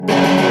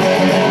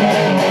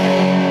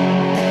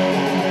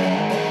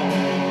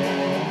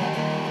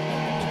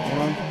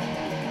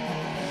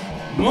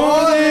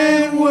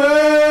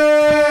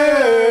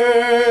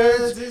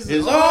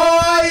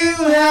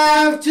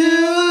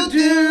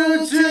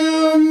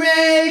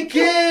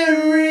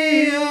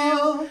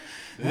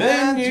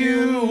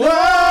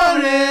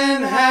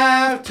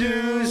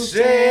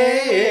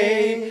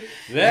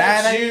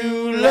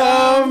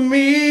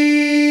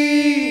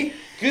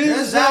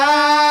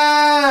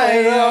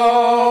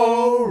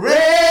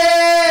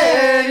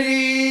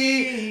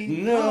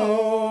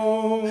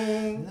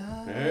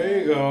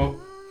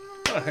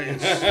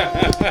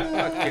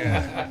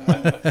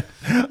Yeah.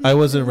 I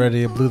wasn't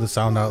ready. It blew the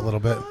sound out a little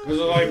bit. Was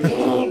it like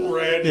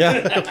red?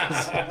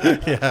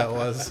 Yeah, it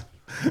was.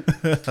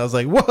 I was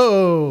like,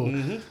 whoa.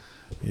 Mm-hmm.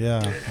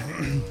 Yeah.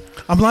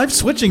 I'm live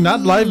switching,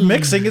 not live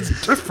mixing.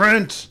 It's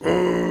different.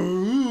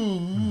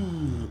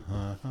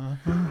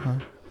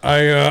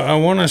 I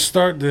want to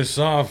start this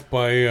off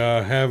by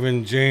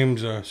having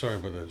James. Sorry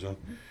about that, John.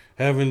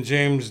 Having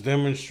James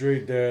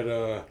demonstrate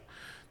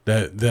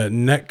that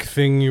neck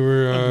thing you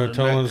were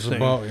telling us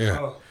about. Yeah.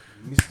 Oh,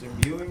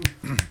 Mr. Mewing.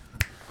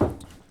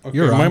 Okay,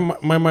 You're on.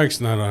 my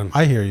mic's not on.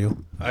 I hear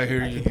you. I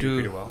hear you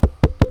pretty do. well.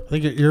 I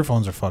think your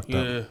earphones are fucked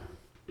up. Yeah.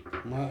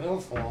 My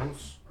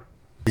earphones.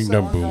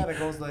 So one guy that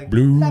goes like,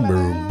 Bloom,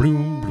 bloom,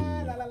 bloom,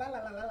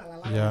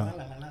 bloom. Yeah.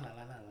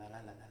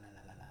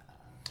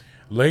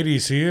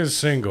 Ladies, he is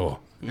single.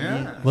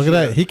 yeah. Look at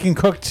that. He can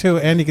cook too,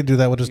 and he can do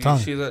that with his You tongue.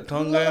 see that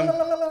tongue game?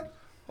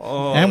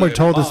 Oh, And we're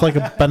told it's like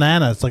a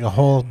banana. It's like a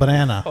whole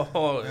banana.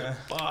 Oh,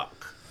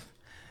 fuck.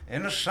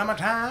 In the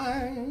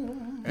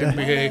summertime.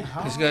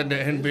 NBA. He's got the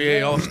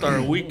NBA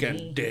All-Star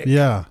Weekend dick.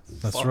 Yeah,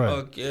 that's Fuck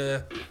right.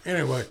 yeah.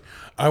 Anyway,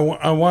 I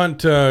want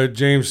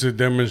James to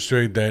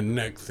demonstrate that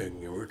neck thing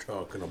you were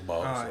talking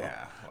about. Oh so.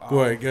 yeah. Go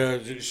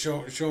ahead,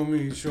 show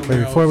me. Wait,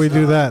 before we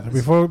do that,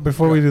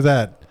 before we do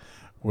that,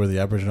 we're the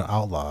Aboriginal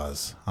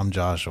Outlaws. I'm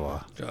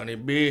Joshua. Johnny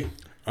B.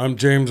 I'm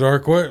James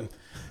Arquette.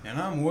 And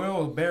I'm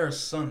Will Bear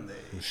Sunday.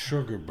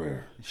 Sugar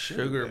Bear.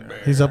 Sugar Bear.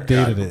 He's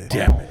updated it.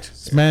 Damn it.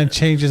 This man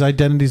changes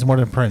identities more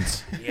than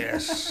Prince.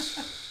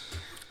 Yes.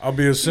 I'll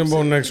be a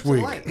symbol next It's a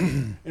week. light.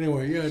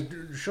 Anyway, yeah,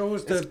 show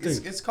us that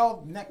thing. It's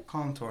called neck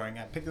contouring.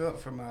 I picked it up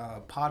from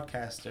a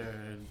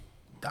podcaster,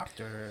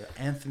 Dr.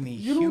 Anthony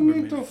You don't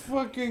need to Huberman.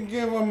 fucking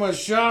give him a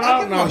shout I'll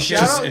out give him now. a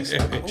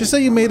shout out. Just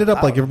say you made it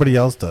up like everybody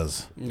else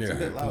does. Yeah,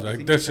 bit loud.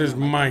 like this is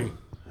mine.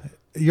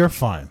 You're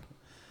fine.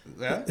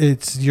 Yeah?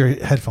 It's your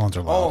headphones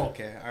are Oh, loud.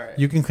 okay. All right.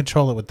 You can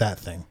control it with that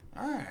thing.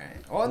 All right.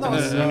 Oh, no. And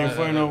it's, then you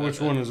find out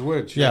which one is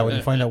which. Yeah, when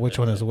you find out which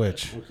one is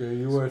which. Okay,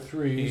 you are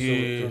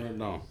 3, so turn it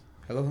down.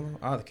 hello?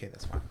 Oh, okay.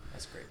 That's fine.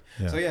 That's great.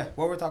 Yeah. So, yeah,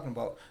 what we're talking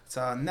about, it's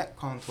neck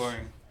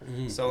contouring.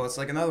 So it's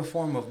like another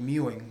form of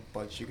mewing,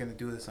 but you're going to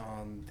do this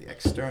on the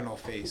external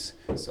face.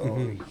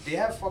 So they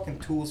have fucking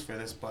tools for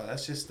this, but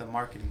that's just a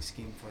marketing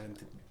scheme for them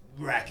to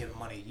rack in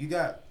money.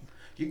 Your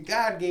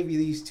God gave you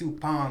these two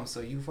palms,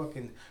 so you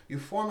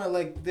form it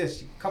like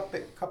this. You cup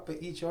it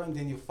each one,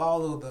 then you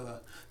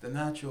follow the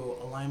natural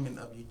alignment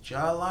of your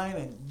jawline,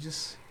 and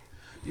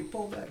you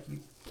pull back.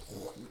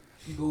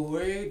 You go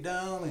way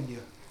down, and you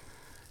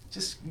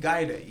just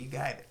guide it. You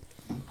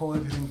pull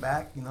everything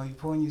back. You're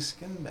pulling your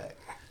skin back,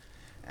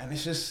 and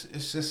it's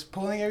just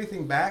pulling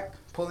everything back,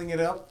 pulling it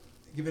up,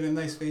 giving it a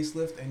nice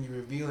facelift, and you're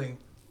revealing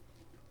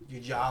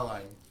your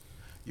jawline.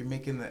 You're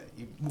making the.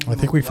 I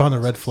think we found a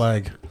red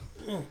flag.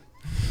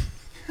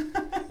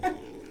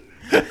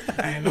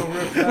 I ain't no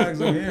red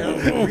flags over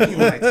here. Green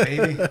lights,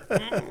 baby.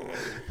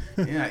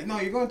 Yeah, no,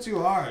 you're going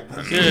too hard.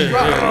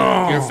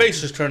 Yeah. Your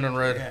face is turning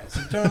red. Yeah,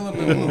 so turn a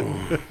little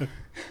bit blue.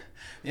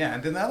 Yeah,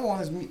 and then the other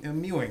one is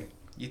mewing.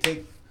 You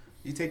take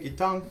your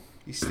tongue,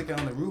 you stick it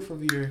on the roof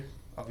of your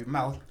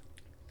mouth,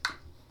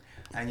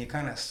 and you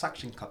kind of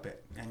suction cup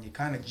it, and you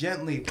kind of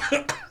gently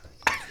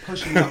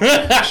pushing up on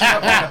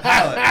the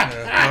palate.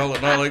 Yeah,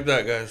 not like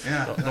that, guys.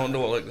 Yeah. Don't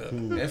do it like that.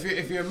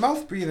 If you're a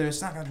mouth breather,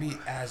 it's not gonna be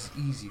as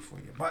easy for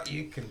you, but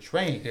you can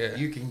train. Yeah.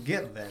 You can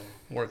get there.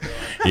 Work on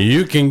it.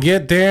 You can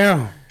get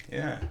there.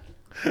 Yeah.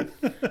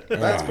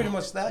 That's pretty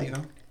much that,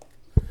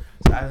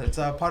 It's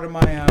part of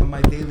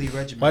my daily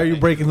regimen. Why are you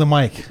breaking the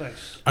mic?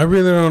 I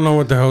really don't know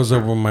what the hell's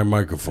up with my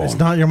microphone. It's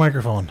not your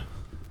microphone.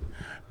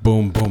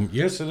 Boom, boom.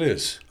 Yes, it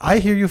is. I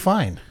hear you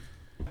fine.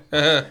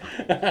 And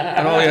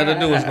all you had to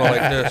do was go like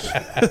this.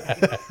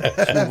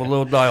 Just move a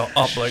little dial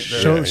up like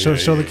that.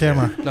 Show the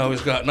camera. Now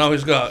he's got.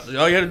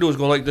 All you had to do was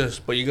go like this,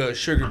 but you got a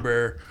Sugar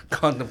Bear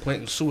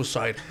contemplating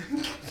suicide,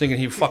 thinking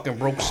he fucking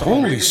broke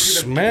something. Holy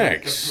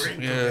smacks.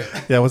 Yeah.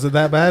 Yeah, was it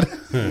that bad?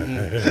 Like,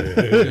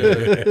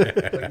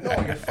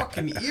 no, your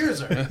fucking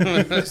ears are.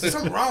 There's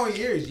something wrong with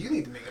your ears. You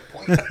need to make a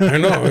point. I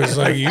know. It's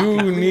like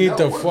you need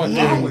to What's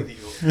wrong with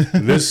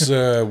fucking. you? This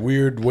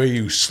weird way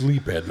you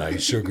sleep at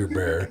night, Sugar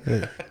Bear.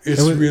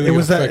 It's It was, really it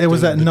was that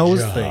affecting the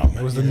nose job. thing.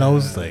 It was the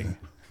nose thing.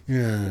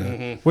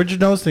 Yeah. Where'd your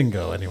nose thing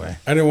go anyway?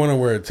 I didn't want to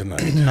wear it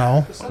tonight.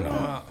 No.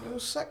 It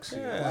was sexy.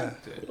 Yeah.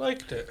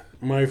 Liked it.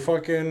 My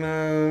fucking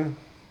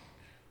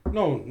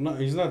no,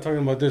 he's not talking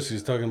about this.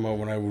 He's talking about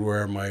when I would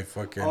wear my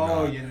fucking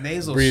Your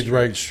nasal breathe strip.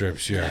 right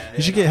strips. Yeah.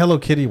 You should get Hello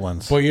Kitty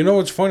ones. But you know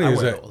what's funny I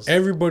is wear that those.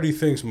 everybody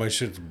thinks my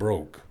shit's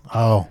broke,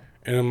 Oh.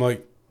 and I'm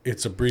like,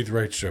 it's a breathe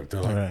right strip.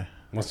 They're like, Okay.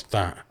 what's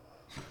that?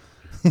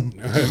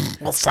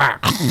 What's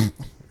that?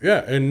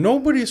 Yeah, and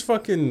nobody's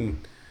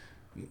fucking.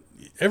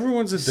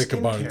 Everyone's a dick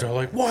about it. Skincare. They're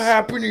like, "What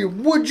happened to you?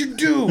 What'd you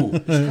do?"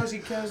 Because he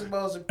cares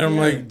about his And I'm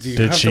like, do you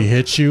Did have she to,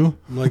 hit you?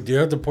 I'm like, do you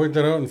have to point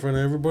that out in front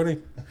of everybody?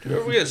 Do you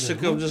ever get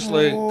sick of just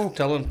like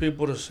telling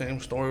people the same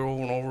story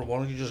over and over? Why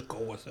don't you just go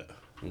with it?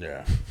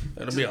 Yeah.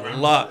 It'll be a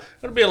lot.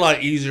 It'll be a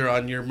lot easier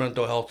on your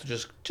mental health to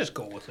just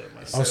go with it,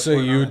 man. I'll say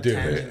you did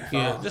it.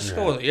 Yeah, just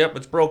go with it. Yep,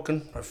 it's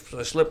broken. I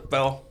slipped,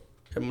 fell,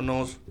 hit my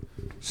nose.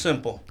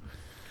 Simple.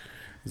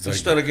 It's like,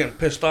 Instead of getting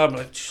pissed off, I'm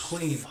like,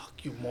 Clean. fuck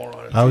you,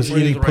 moron. I was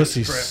Ready eating to write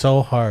pussy script.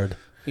 so hard.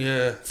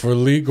 Yeah, for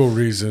legal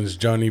reasons,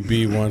 Johnny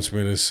B wants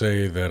me to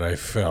say that I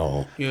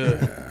fell.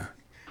 yeah.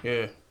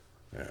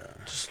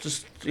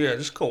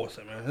 Just go with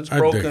it, man. It's I dig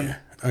broken. it.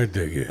 I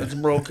dig it. It's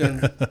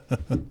broken.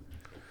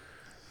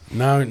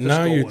 Now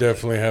go you with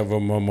definitely have a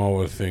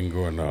Momoa thing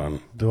going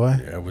on. Do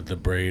I? Yeah, with the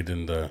braid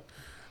and the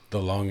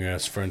long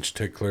ass French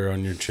tickler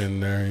on your chin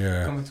there.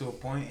 Yeah, Coming to a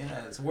point,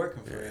 yeah, it's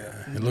working for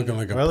you. you're looking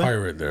like a Really?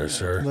 pirate there,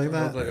 sir. Like I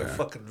that? look like a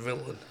fucking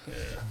villain.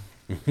 Yeah.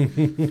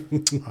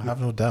 I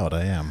have no doubt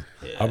I am.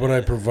 How about I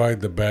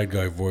provide the bad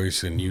guy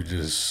voice and you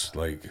just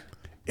like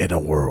In a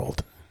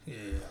world. Yeah.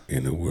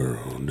 in a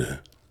world. Do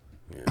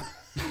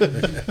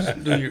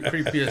your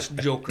creepiest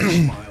Joker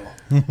smile.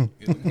 In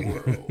the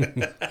world.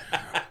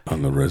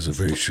 On the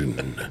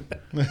reservation,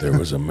 there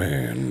was a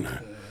man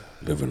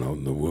living out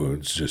in the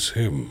woods, just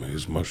him,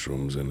 his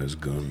mushrooms, and his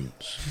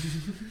guns.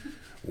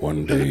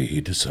 One day,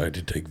 he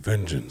decided to take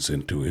vengeance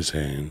into his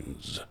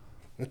hands.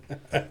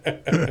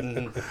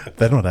 Then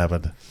what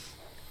happened?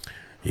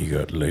 He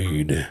got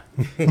laid.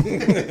 He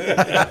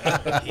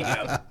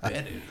got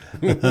better.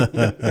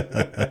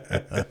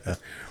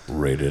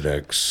 Rated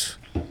X.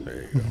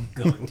 There you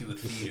go. Going to a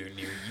theater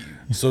near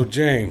you. So,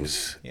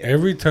 James, Yeah.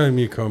 every time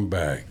you come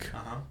back,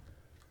 Uh-huh.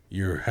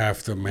 you're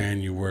half the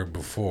man you were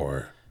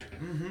before.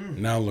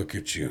 Now look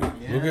at you.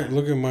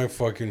 Look at my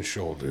fucking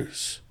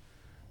shoulders.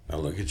 Now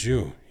look at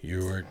you.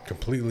 You are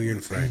completely in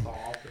frame.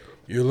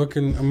 You're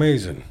looking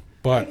amazing.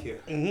 But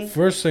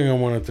first thing I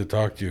wanted to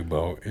talk to you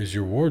about is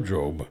your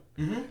wardrobe,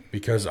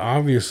 because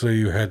obviously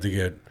you had to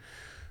get.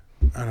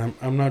 And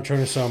I'm not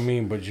trying to sound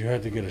mean, but you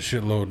had to get a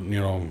shitload.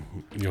 New,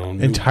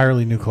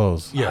 Entirely new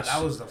clothes. Yes.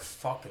 That was the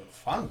fucking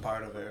fun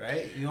part of it,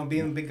 right? You know,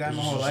 being a big guy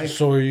my whole life.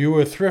 So are you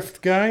a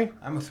thrift guy?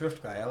 I'm a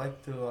thrift guy. I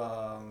like to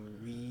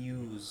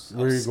reuse.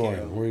 Where are you upscale.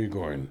 going? Where are you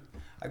going?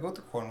 I go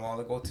to Cornwall.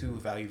 I go to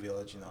Value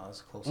Village. You know, it's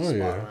the closest Oh, spot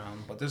yeah.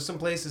 around. But there's some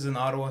places in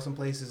Ottawa, some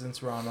places in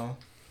Toronto,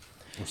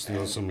 I'm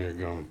stealing some of your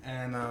gum.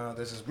 and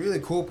there's this really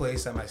cool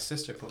place that my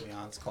sister put me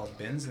on. It's called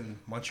Bins in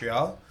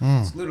Montreal.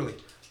 Mm. It's literally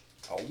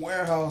a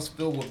warehouse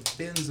filled with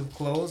bins of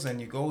clothes, and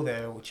you go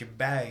there with your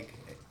bag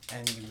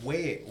and you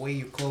weigh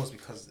your clothes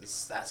because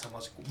that's how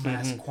much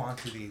mass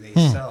quantity they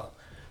sell.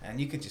 And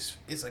you could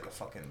it's like a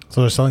fucking. So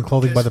they're selling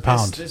clothing by the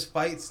pound. There's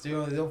fights.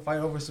 They'll fight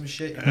over some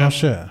shit. You No know?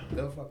 shit.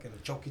 They'll fucking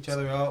choke each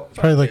other out.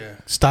 Probably like Yeah.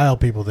 style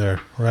people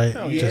there, right?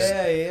 Just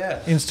Yeah.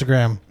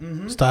 Instagram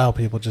Mhm. style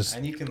people. Just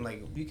And you can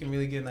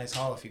really get a nice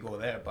haul if you go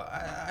there. But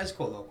I just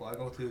go local. I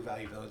go to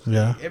Value Village.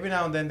 Yeah. Every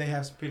now and then they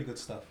have some pretty good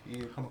stuff.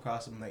 You come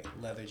across some like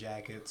leather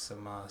jackets,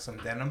 some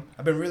denim.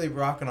 I've been really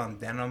rocking on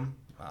denim.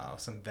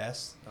 Some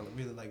vests. I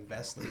really like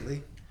vests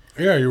lately.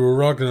 Yeah, you were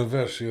rocking a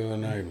vest the other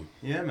night.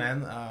 Yeah,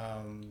 man.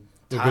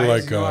 Looking Ties,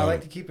 like, you know, I like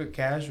to keep it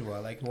casual. I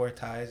like to wear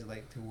ties. I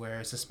like to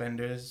wear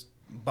suspenders,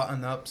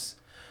 button-ups,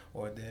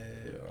 or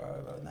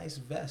a nice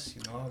vest,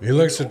 you know. He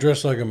likes to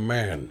dress like a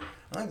man.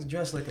 I like to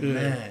dress like a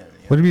man.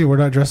 what do you mean? We're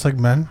not dressed like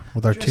men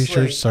with our Just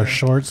t-shirts, like, our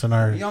shorts, and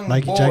our Young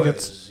Nike boys,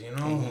 jackets. you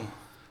know.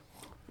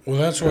 Well,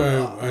 that's why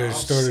I I'll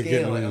started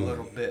scale getting. it a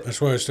little bit.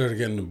 That's why I started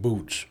getting the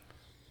boots.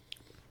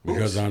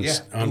 Because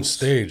Boots, on boots.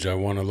 stage, I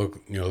want to look,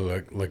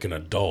 like an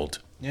adult.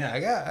 Yeah, I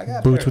got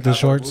a Boots pair with of the cowboy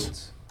shorts?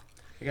 boots.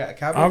 I got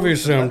cowboy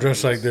Obviously, boots and I'm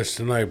dressed leather like this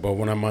tonight, but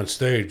when I'm on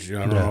stage, I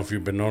don't Yeah. know if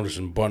you've been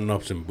noticing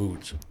button-ups and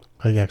boots.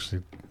 I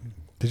actually,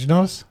 did you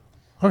notice?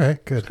 Okay,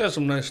 good. Got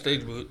some nice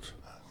stage boots.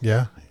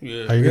 Yeah.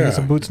 Yeah. Are you gonna get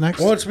some boots next?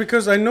 Well, it's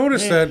because I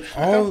noticed that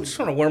I'm all just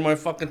trying to wear my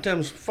fucking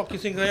Timbs. Fuck you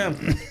think I am?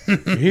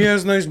 he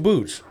has nice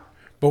boots.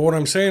 But what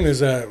I'm saying is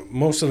that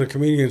most of the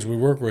comedians we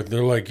work with,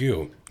 they're like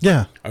you.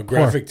 Yeah. A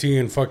graphic tee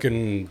and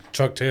fucking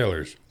Chuck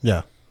Taylors.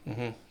 Yeah.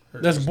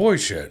 That's boy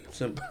shit.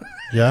 Some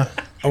Yeah.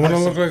 I want to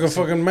look like a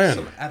fucking man.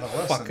 Some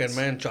adolescents. fucking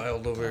man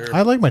child over here.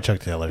 I like my Chuck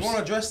Taylors. You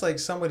want to dress like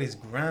somebody's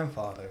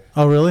grandfather.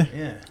 Oh, really?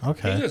 Yeah. He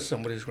Okay. is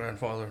somebody's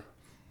grandfather.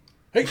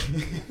 Hey,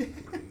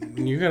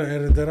 you gotta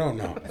edit that out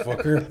now,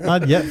 fucker.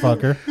 Not yet,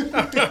 fucker.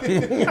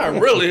 Not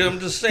really.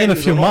 I'm just saying. In a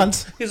he's few an old-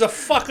 months. He's a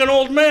fucking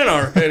old man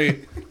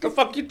already. The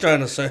fuck you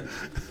trying to say?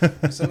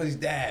 Somebody's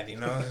dad, you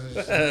know.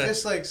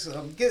 Just like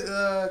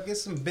get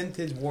some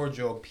vintage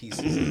wardrobe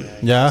pieces. In there.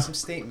 Yeah. Some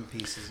statement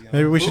pieces. You know?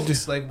 Maybe we should Boots,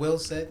 just- like Will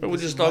said. But we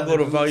get just some all go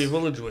leather to Value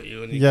boots. Village with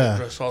you, and you Yeah. can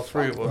dress all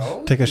three of us.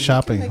 Bro, Take a we can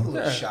shopping. make a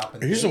little Yeah.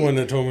 shopping He's the date. one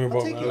that told me I'll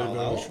about take you Valley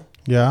all Village. out.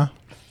 Yeah.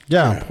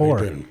 Yeah, I'm he poor.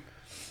 did.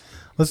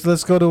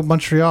 Let's go to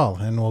Montreal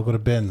and we'll go to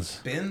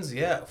Bins. Bins,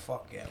 yeah,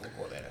 fuck yeah,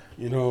 we'll go there.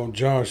 You know,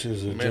 Josh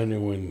is a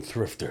genuine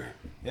thrifter.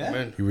 Yeah,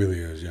 Man, He really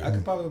is, I yeah.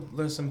 could probably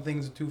learn some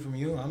things or two from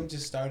you. I'm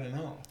just starting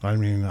out. I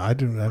mean, I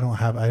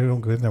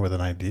don't go in there with an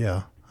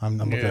idea. I'm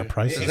looking Yeah. at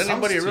prices. Does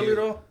anybody comes to really you.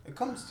 though? It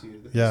comes to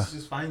you. Yeah.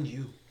 Just find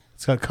you.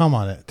 It's got cum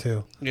on it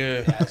too.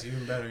 Yeah. Yeah, it's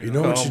even better. You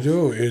know what you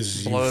do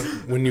is Blood.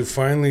 when you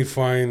finally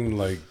find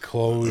like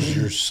clothes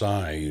your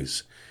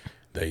size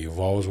that you've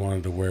always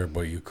wanted to wear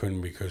but you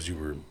couldn't because you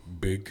were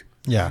big.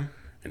 Yeah.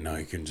 And now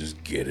you can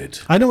just get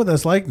it. I know what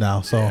that's like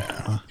now, so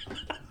I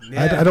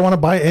don't want to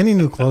buy any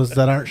new clothes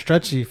that aren't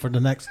stretchy for the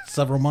next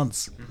several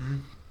months.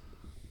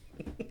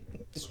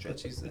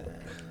 Stretchies.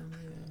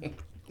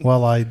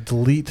 While I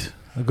delete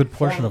a good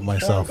portion of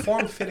myself.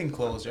 Form-fitting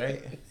clothes,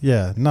 right?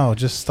 Yeah, no,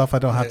 just stuff I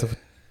don't have to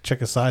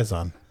check a size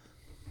on.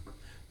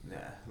 Yeah,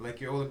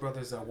 like your older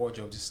brother's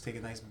wardrobe. Just take a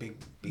nice big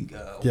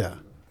Yeah.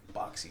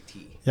 boxy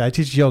tee. Yeah, I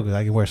teach yoga.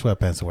 I can wear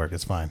sweatpants to work.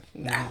 It's fine.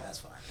 Nah, that's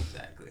fine.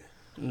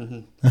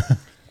 Exactly. Yeah.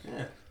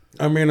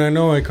 I mean, I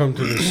know I come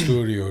to the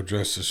studio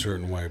dressed a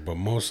certain way, but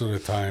most of the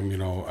time,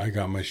 I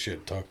got my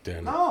shit tucked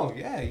in. Oh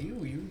yeah,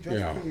 you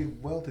dress pretty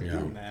well to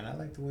do, man. I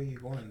like the way you're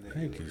going there.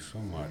 Thank you so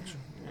much.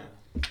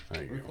 Yeah.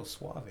 Thank you. Rico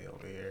Suave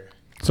over here.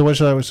 So what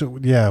should I?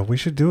 We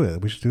should do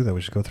it. We should do that.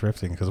 We should go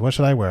thrifting. Because what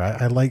should I wear?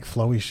 I like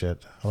flowy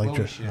shit. I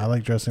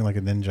like dressing like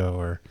a ninja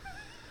or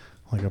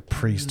like a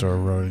priest or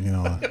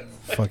a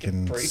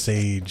fucking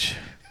sage.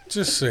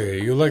 Just say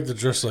it. You like to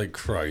dress like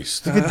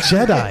Christ. Like a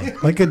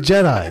Jedi. Like a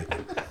Jedi.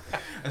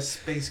 A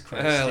space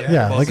Christ.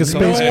 Yeah, like a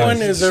space No one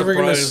Christ. is ever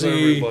gonna Surprise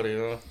see everybody,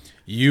 huh?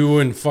 you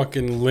in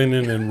fucking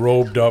linen and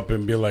robed up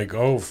and be like,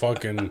 oh,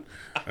 fucking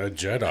a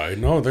Jedi.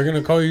 No, they're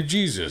gonna call you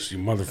Jesus, you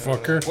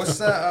motherfucker. What's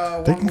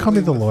that? They can call me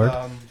the Lord.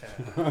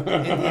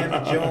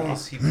 Indiana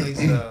Jones. He plays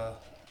the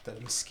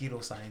mosquito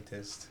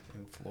scientist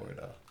in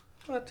Florida.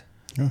 What?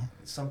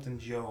 It's something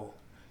Joe.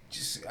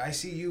 I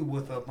see you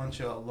with a bunch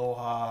of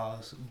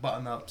Aloha's,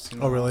 button-ups.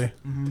 Oh, really?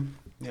 Mm-hmm.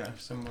 Yeah,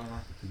 some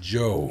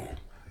Joe.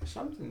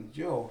 something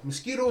Joe,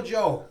 Mosquito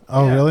Joe.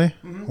 Oh, Yeah. really?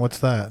 Mhm. What's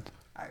that?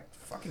 I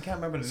fucking can't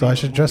remember the So name. I of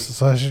should the dress. movie.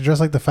 So I should dress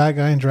like the fat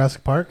guy in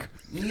Jurassic Park.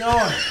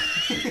 No.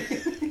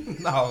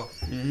 No.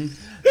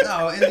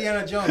 No,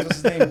 Indiana Jones.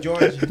 What's his name?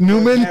 George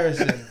Newman?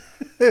 Harrison.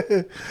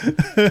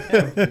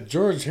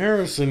 George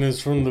Harrison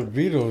is from the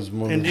Beatles,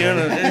 motherfucker.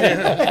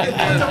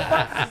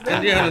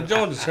 Indiana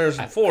Jones is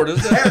Harrison Ford,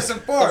 isn't it? Harrison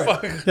Ford.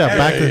 Yeah,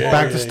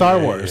 back to Star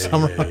Wars.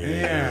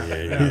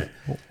 Yeah.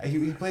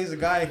 He plays a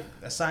guy,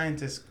 a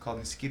scientist called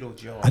Mosquito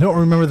Joe. I don't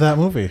remember that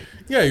movie.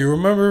 Yeah, you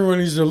remember when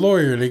he's a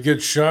lawyer, they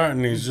get shot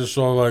and he's just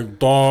all like,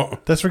 Daw.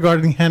 That's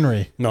regarding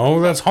Henry.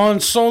 No, that's Han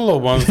Solo,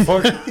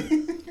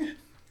 motherfucker.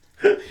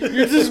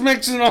 You're just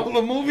mixing all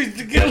the movies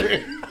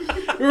together.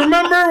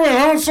 Remember when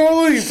Han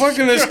Solo, he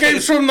fucking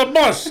escapes from the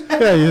bus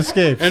Yeah, he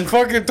escaped. and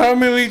fucking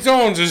Tommy Lee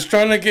Jones is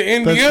trying to get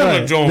Indiana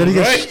right. Jones, Then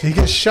right? he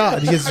gets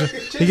shot. He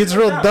gets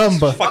real dumb,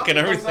 but Fucking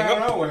everything Out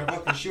of up. nowhere,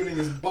 fucking shooting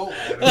his boat.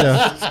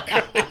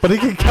 yeah. But he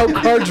can count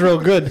cards real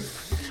good.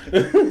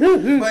 But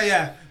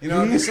yeah,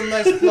 get some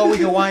nice flowy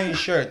Hawaiian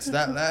shirts.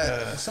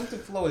 That something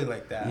flowy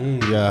like that.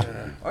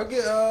 Yeah. Or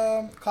get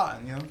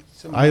cotton.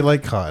 Some I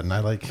like cotton. I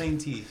like plain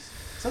tees.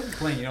 Something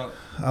plain.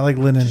 I like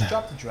linen. Just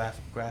drop the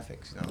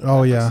graphics.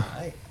 Oh, yeah.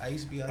 I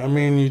used to be like. I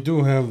mean, you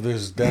do have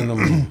this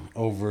denim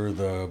over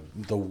the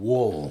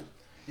wool.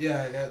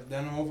 Yeah, I got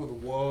denim over the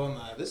wall.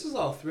 Nah, this is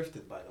all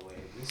thrifted, by the way.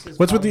 This is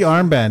What's with the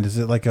armband? Is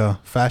it like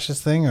a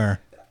fascist thing or?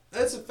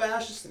 That's a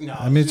fascist. No,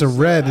 I mean, it's a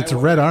red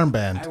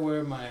armband. I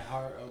wear my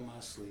heart on my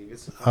sleeve.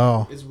 It's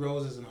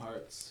roses and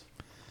hearts.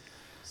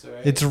 So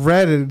right? It's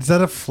red. Is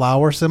that a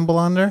flower symbol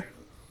on there?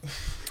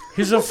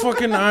 He's a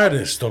fucking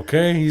artist,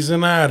 okay? He's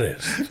an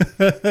artist.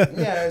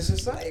 Yeah, it's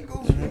just it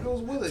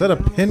goes with it. Is that a you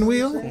know what I'm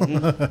pinwheel?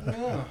 saying?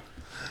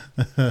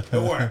 Yeah.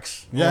 It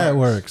works. Yeah, it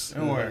works. It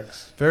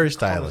works. Very Colors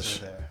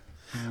stylish. are there.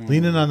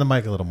 Lean in on the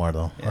mic a little more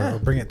though, Yeah. or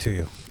bring it to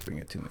you. Bring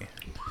it to me.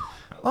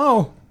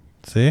 Oh,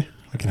 see,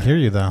 I can hear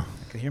you though.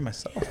 I can hear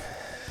myself.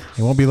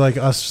 It won't be like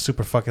us,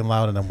 super fucking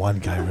loud, and then one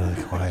guy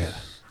really quiet,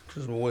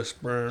 Just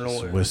whispering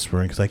just away.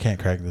 whispering, because I can't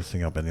crack this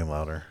thing up any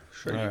louder.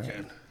 Sure you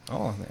can.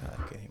 Oh, yeah,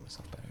 I can hear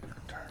myself better.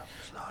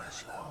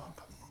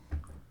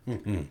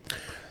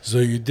 So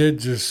you did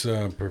just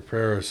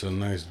prepare us a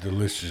nice,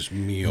 delicious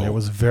meal. It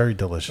was very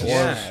delicious.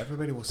 Yeah,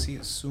 everybody will see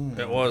it soon.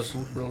 It was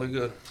really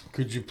good.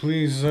 Could you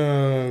please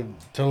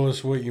tell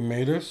us what you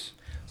made us?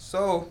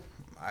 So,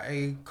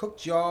 I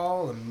cooked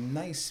y'all a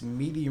nice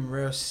medium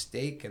rare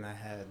steak, and I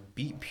had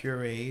beet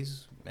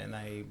purees, and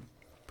I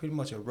pretty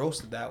much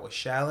roasted that with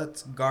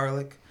shallots,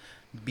 garlic,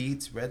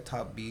 beets, red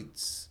top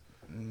beets,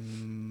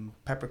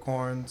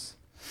 peppercorns,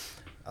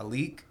 a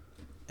leek,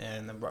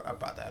 and I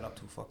brought that up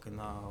to fucking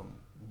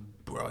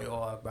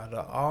broil. I brought it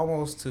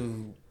almost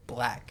to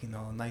black,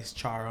 nice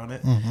char on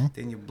it.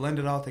 Then you blend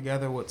it all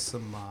together with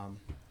some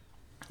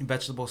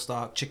vegetable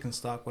stock, chicken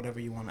stock, whatever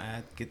you want to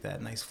add, get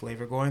that nice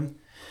flavor going.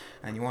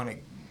 And you want to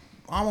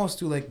almost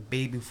do like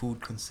baby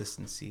food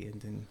consistency, and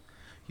then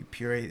you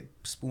puree,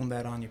 spoon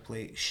that on your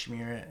plate,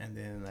 smear it, and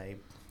then I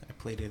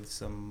plated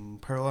some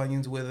pearl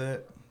onions with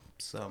it,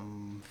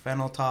 some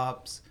fennel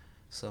tops,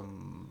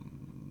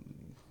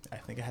 I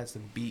think it has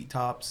some beet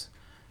tops,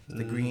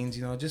 the greens,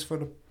 just for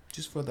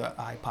the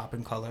eye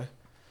popping color,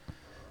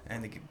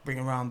 and to bring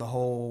around the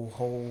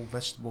whole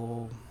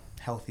vegetable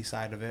healthy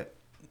side of it.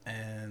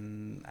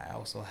 And I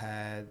also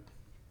had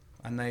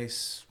a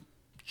nice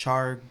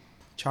charred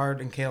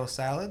and kale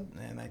salad,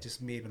 and I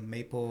just made a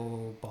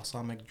maple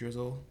balsamic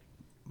drizzle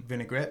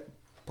vinaigrette,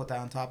 put that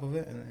on top of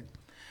it, and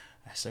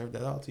I served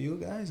that out to you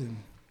guys, and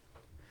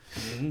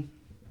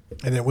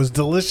And it was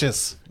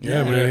delicious.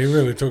 Yeah, man, he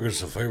really took us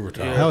to Flavor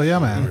Town. Hell yeah,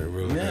 man. He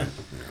really Yeah.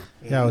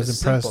 did. Yeah, I was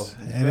It's impressed.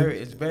 simple. And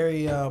It's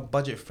very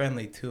budget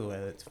friendly too,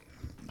 and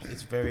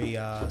it's very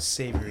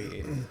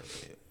savory.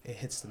 It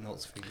hits the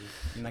notes for you.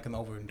 You're not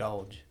gonna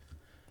overindulge,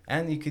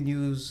 and you can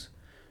use.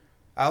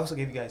 I also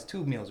gave you guys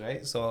 2 meals,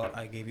 right? So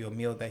I gave you a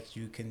meal that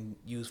you can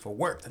use for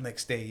work the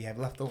next day. You have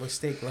leftover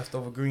steak,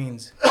 leftover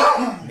greens.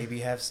 Maybe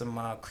you have some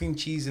cream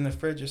cheese in the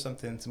fridge or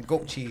something, some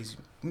goat cheese.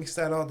 Mix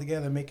that all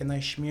together, make a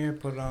nice schmear,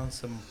 put it on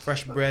some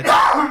fresh bread.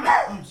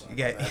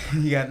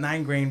 You got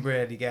 9-grain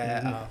bread. You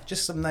got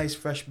just some nice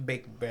fresh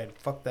baked bread.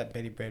 Fuck that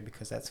Betty bread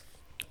because that's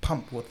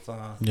pumped with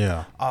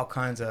all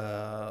kinds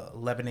of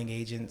leavening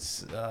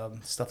agents,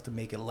 stuff to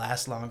make it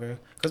last longer.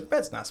 Because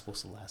bread's not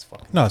supposed to last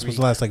fucking. No, it's supposed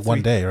to last like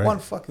 1 day, right? 1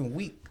 fucking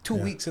week, 2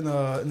 weeks in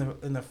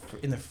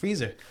the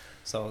freezer.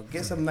 So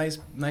get some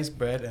nice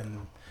bread,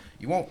 and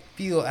you won't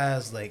feel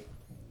as like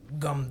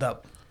gummed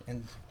up.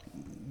 And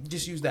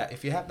just use that.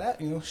 If you have that,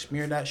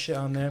 smear that shit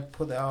on there.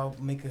 Put that. I'll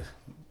make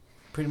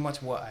pretty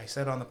much what I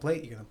said on the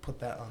plate. You're gonna put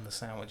that on the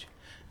sandwich,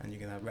 and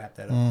you're gonna wrap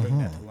that up. Bring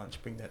that to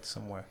lunch. Bring that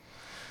somewhere.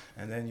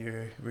 And then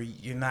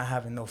you're not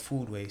having no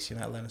food waste. You're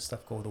not letting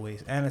stuff go to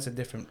waste. And it's a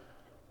different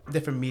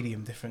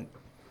medium, different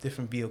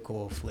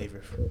vehicle of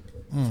flavor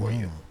for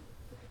you.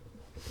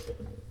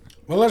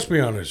 Well, let's be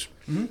honest.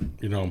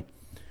 Mm-hmm.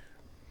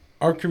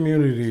 Our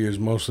community is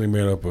mostly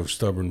made up of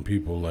stubborn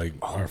people like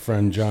our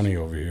friend Johnny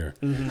over here,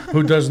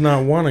 who does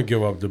not want to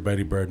give up the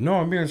Betty bread. No,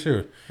 I'm being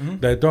serious.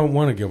 That don't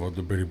want to give up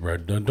the Betty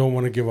bread. That don't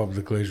want to give up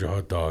the glacier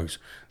hot dogs.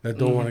 That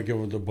don't want to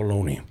give up the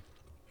bologna.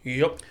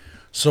 Yep.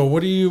 So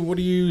what do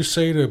you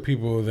say to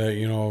people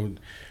that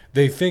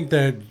they think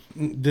that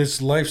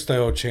this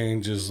lifestyle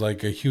change is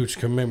like a huge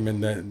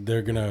commitment that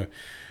they're gonna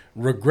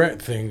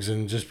regret things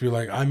and just be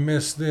like, I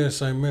miss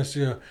this, I miss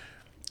you.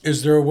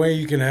 Is there a way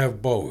you can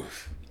have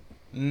both?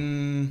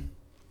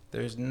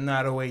 There's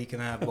not a way you can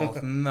have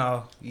both.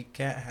 No, you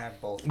can't have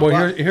both.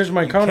 Well, here's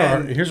my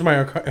counter. Here's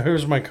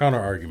my counter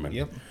argument.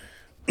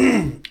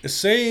 Yep.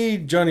 Say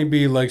Johnny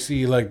B likes to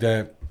eat like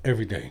that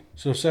every day,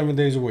 so 7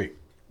 days a week.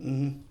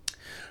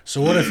 So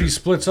what if he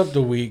splits up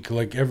the week,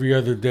 like every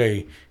other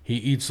day he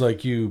eats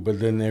like you, but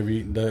then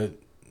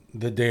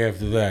the day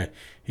after that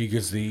he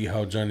gets to eat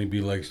how Johnny B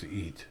likes to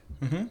eat.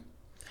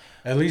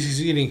 At least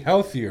he's eating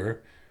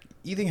healthier.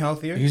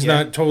 He's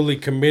not totally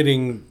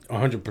committing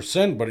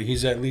 100%, but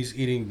he's at least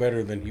eating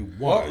better than he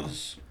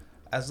was.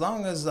 As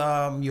long as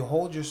you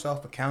hold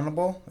yourself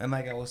accountable, and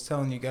like I was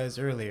telling you guys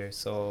earlier,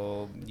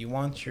 so you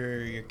want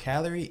your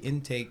calorie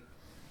intake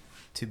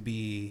to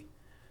be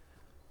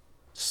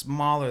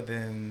smaller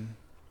than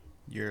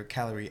your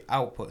calorie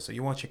output. So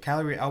you want your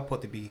calorie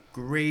output to be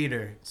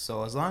greater.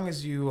 So as long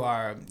as you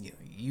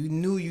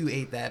knew you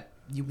ate that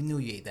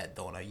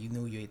donut, you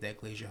knew you ate that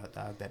glacier hot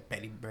dog, that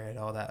Betty bread,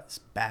 all that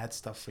bad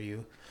stuff for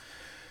you.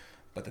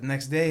 But the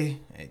next day,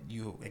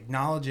 you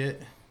acknowledge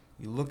it,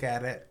 you look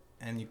at it,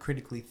 and you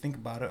critically think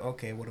about it.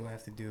 Okay, what do I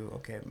have to do?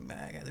 Okay,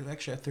 I gotta do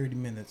extra 30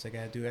 minutes. I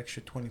gotta do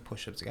extra 20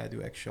 push-ups. I gotta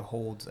do extra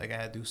holds. I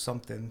gotta do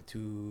something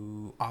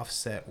to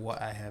offset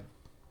what I have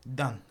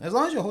done. As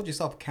long as you hold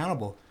yourself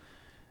accountable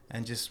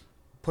and just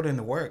put in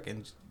the work,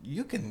 and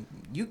you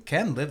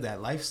can live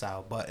that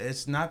lifestyle, but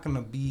it's not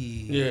gonna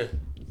be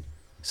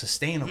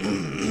sustainable.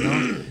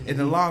 In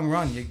the long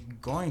run, you're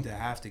going to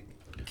have to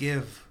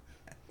give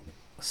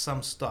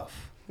some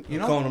stuff.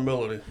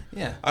 Accountability.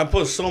 Yeah. I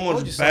put so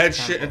much bad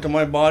shit into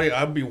my body,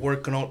 I'd be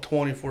working out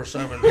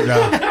 24/7.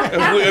 Yeah.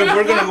 If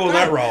we're gonna go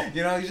that route.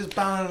 You're just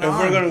pounding If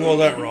we're gonna go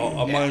that route,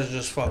 I might as well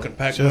just fucking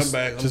pack my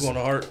bag. I'm going to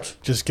Hearts.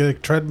 Just get a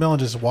treadmill and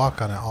just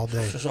walk on it all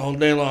day. Just all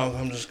day long.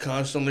 I'm just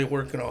constantly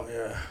working out.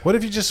 Yeah. What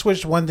if you just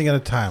switched one thing at a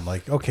time?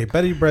 Like, okay,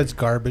 Betty bread's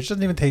garbage.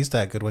 Doesn't even taste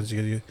that good once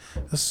you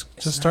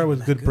just start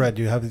with good bread.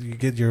 You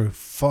get your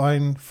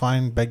fine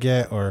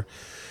baguette, or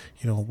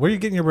where are you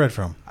getting your bread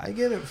from? I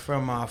get it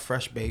from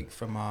Fresh Bake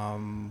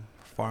from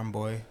Farm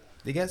Boy.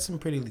 They get some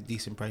pretty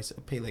decent price. I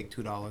pay like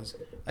 $2.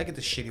 I get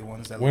the shitty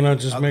ones. Why not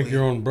just make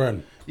your own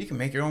bread? You can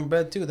make your own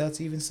bread too.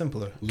 That's even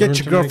simpler. Get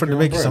your girlfriend to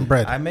make you some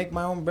bread. I make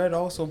my own bread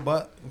also,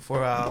 but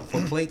for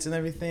plates and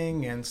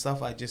everything and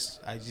stuff, I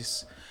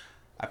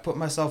put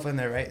myself in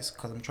there, right?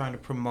 Because I'm trying to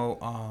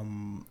promote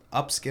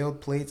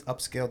upscaled plates,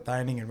 upscaled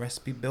dining, and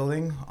recipe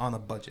building on a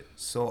budget.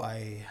 So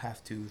I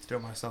have to throw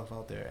myself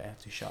out there. I have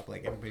to shop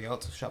like everybody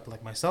else, shop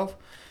like myself,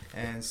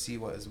 and see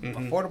what is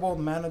affordable,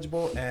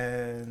 manageable,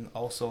 and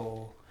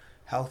also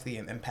healthy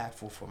and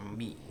impactful for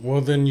me.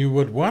 Well, then you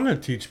would want to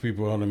teach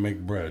people how to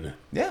make bread.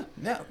 Yeah.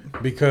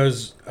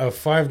 Because a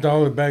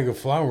 $5 bag of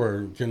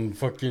flour can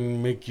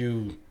fucking make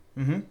you...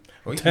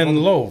 Or 10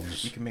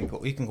 loaves. You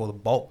can go to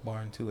Bulk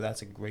Barn too.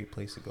 That's a great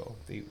place to go.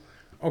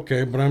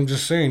 Okay, but I'm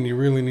just saying you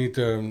really need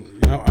to.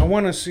 I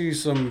want to see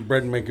some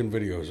bread making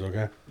videos.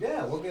 Okay.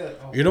 Yeah, we'll get.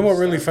 You know what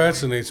really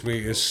fascinates me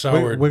is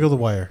sourdough. Wiggle the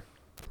wire.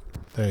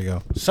 There you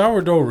go.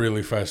 Sourdough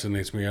really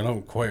fascinates me. I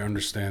don't quite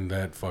understand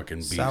that fucking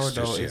beast.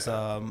 Sourdough is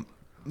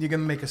you're gonna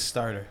make a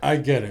starter. I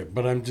get it,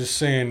 but I'm just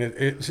saying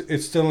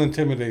it still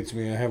intimidates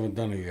me. I haven't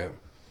done it yet.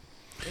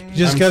 You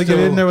just got to get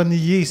in there with the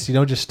yeast. You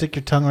know, just stick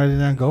your tongue right in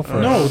there and go for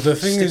it. No, the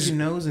thing Stick is, your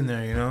nose in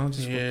there, you know.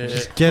 Just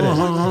get it.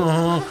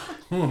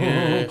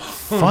 Yeah.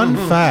 Fun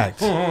fact.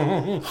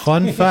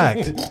 Fun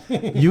fact.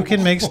 You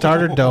can make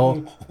starter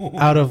dough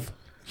out of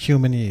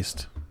human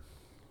yeast.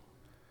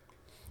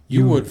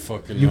 you would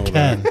fucking know You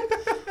can.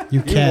 that.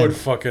 You can. You would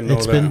fucking know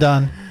It's that. been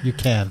done. You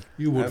can.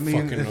 You would I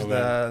mean, fucking if know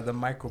that. the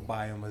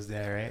microbiome was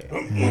there, right?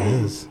 It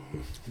is.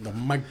 The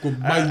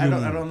microbiome.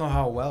 I don't know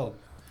how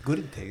good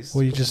it tastes.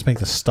 Well, you just make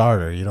the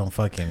starter. You don't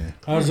fucking.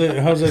 How's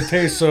it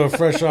taste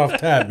fresh off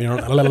tap? You know,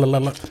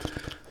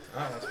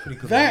 That's pretty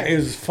good. that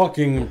is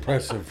fucking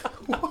impressive.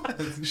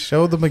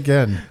 Show them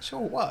again. Show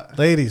what?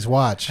 Ladies,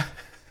 watch.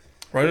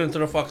 Right into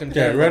the fucking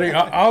Yeah, camera. ready?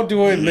 I'll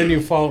do it and then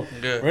you follow.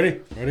 Yeah. Ready?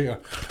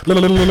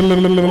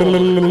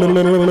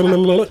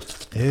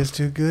 It's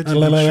too good to be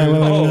Oh, true.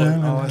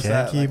 is Can't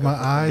that keep like my a-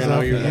 eyes You know,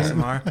 off you you.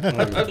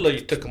 ASMR. I'd let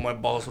you tickle my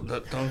balls with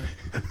that tongue.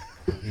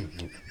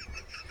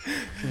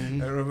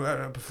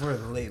 I prefer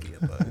the labia,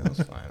 but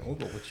it's fine. We'll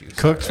go with you.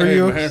 Cooked for Hey,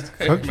 you. man.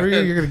 Hey, Cooked for you.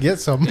 man. You're gonna get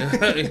some.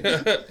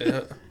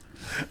 Yeah.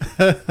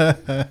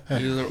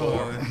 Either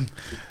or.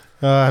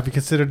 Have you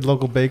considered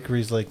local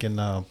bakeries like in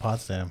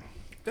Potsdam?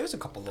 There's a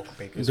couple local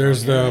bakers.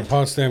 There's around the here.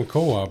 Potsdam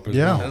Co-op as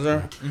Yeah. well. Is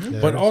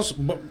there? But also,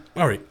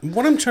 all right,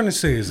 what I'm trying to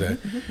say is that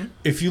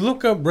if you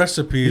look up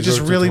recipes, you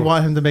just or really tutor-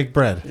 want him to make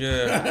bread.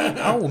 Yeah.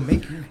 I will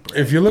make you.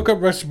 if you look up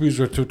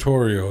recipes or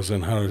tutorials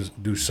on how to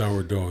do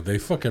sourdough, they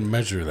fucking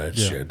measure that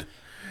Yeah. shit.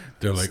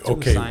 They're like, It's to a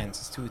okay, science.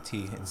 It's to a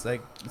T. It's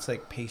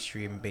like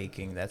pastry and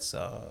baking. That's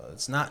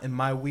it's not in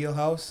my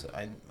wheelhouse.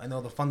 I know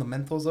the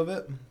fundamentals of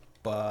it,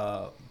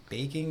 but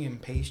baking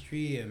and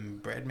pastry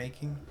and bread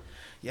making,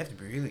 you have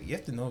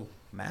to know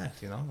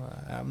math. You know,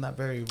 I'm not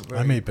very.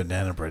 I made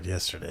banana bread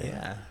yesterday.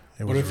 Yeah.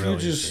 It But was if really you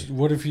just, easy.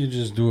 what if you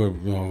just do it,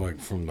 you know, like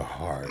from the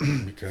heart?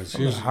 Because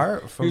From the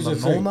heart, from here's the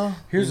thing. Noma.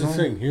 Here's you the know?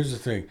 thing. Here's the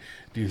thing.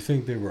 Do you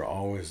think they were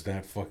always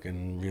that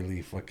fucking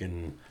really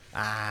fucking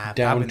down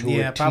probably, to a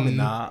yeah, probably T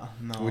not.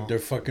 No. with their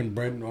fucking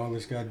bread and all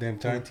this goddamn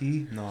time?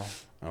 tea? No.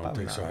 I don't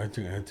Probably think so. not.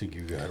 I think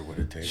you got what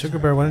it takes. Sugar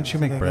Bear, why don't you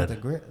make I got the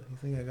bread? grit. You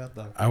think I got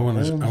the? I want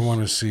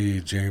Holmes? to see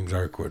James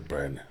Arkwood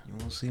bread. You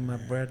want to see my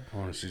bread? I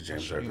want to see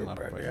James Show you my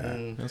Arkwood bread. bread.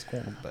 Yeah. Let's go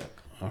on back.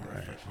 All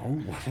right.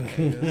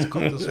 Let's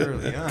cook this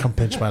early. Yeah. Come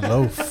pinch my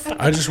loaf.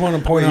 I just want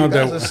to point You out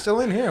guys are that still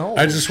in here.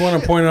 I just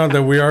want to point out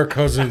that we are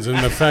cousins, and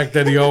the fact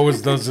that he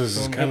always does this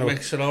is It kind of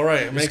makes it all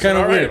right. It it's makes kind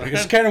it of all right, weird. man.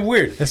 It's kind of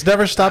weird. It's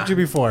never stopped you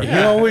before.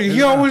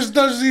 He always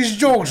does these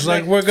jokes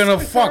like we're gonna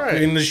fuck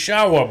alright. in the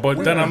shower,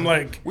 but then I'm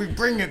like, We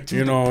bring it to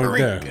You the know,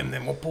 brink, yeah. and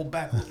then we'll pull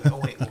back. Oh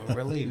wait, we're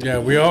related. yeah,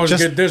 we always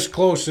Just- get this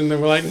close, and then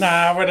we're like,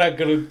 nah, we're not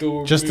gonna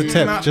do it. Just the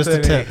tip. Not Just the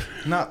today.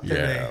 tip. Not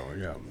today.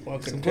 Yeah.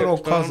 Fucking Some good old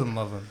tips, man. cousin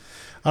loving.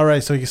 All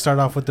right, so you start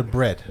off with the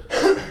bread,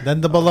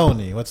 then the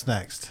bologna. What's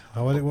next?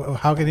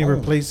 How can he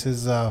replace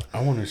his I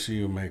want to see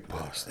you make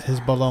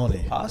pasta.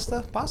 bologna?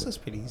 Pasta? Pasta's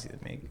pretty easy to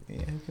make. Yeah,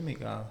 you can make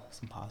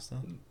some pasta.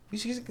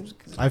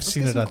 I've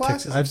seen it on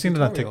TikTok. I've seen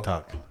it on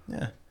TikTok.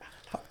 Yeah.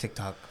 Fuck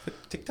TikTok.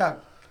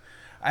 TikTok.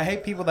 I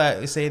hate people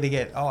that say they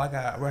get, I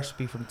got a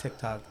recipe from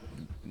TikTok.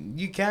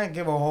 You can't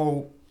give a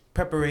whole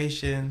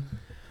preparation,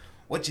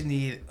 what you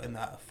need in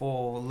a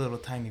full little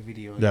tiny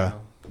video. Yeah. You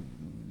know?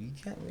 You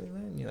can't really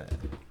learn that.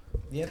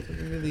 You have to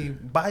really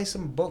buy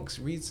some books,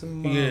 read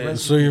some Yeah. recipe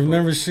So you've books.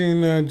 never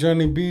seen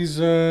Johnny B's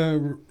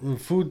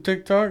food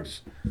TikToks?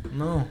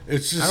 No.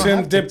 It's I just don't him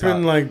have dipping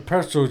TikTok. like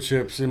presto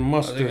chips in I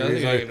mustard. think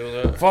He's I like, can do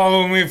that.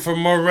 follow me for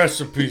more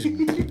recipes.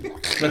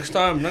 Next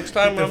time the I'm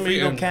Frito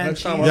eating, can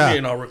next time cheese. Yeah. I'm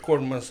eating, I'll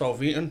record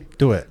myself eating.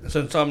 Do it.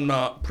 Since I'm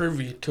not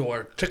privy to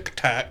our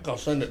TikTok, I'll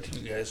send it to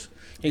you guys.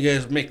 You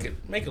guys make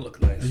it look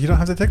nice. You don't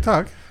have the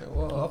TikTok.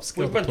 Well, upskill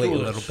We've the been plate a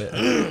through little this.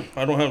 bit.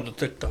 I don't have the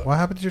TikTok. What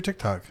happened to your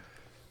TikTok?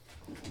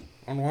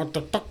 I want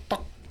the tuck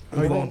tuck.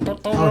 Oh, no. New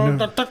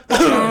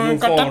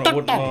phone, it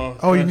wouldn't,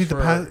 Oh, you need the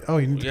transfer.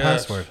 you need the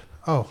Yes. password.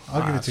 Oh,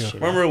 I'll give it to you. shit.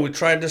 Remember we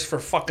tried this for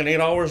fucking 8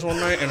 hours one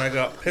night, and I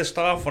got pissed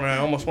off, and I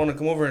almost wanted to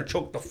come over and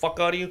choke the fuck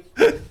out of you.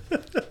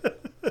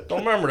 Don't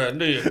remember that,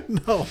 do you?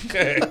 No,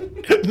 Okay.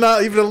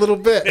 not even a little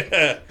bit.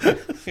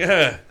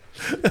 Yeah.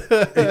 He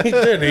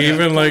did. He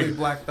even Totally like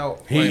blacked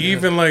out. he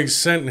even like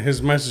sent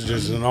his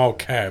messages in all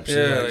caps. He's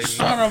Yeah. like,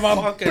 son of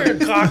a fucking bitch.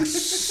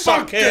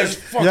 cocksuckhead,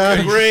 fucking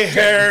Yeah.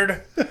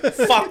 gray-haired,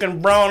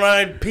 fucking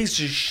brown-eyed piece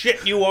of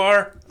shit you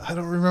are. I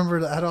don't remember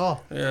it at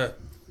all. Yeah.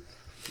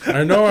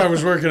 I know I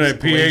was working at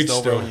PH Glazed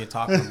over still. when you're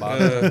talking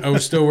about it. I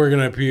was still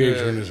working at PH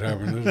when this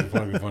happened. This is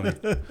fucking funny.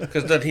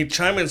 Because then he'd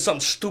chime in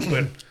something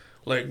stupid.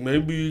 Like,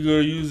 maybe you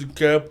gotta use a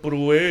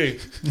capital A.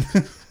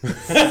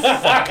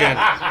 Fucking.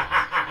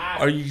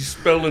 Are you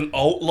spelling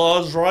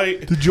outlaws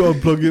right? Did you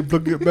unplug it,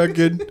 plug it back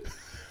in?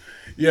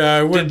 Yeah,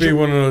 I would Did be you-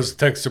 one of those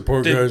tech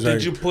support guys. Did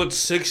like, you put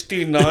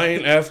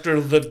 69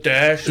 after the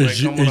dash? Like,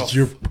 I'm gonna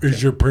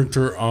is your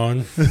printer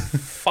on?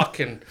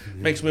 fucking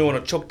makes me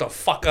want to choke the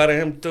fuck out of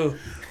him too.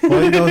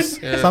 Well, you know,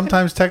 Yeah.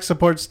 sometimes tech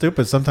support's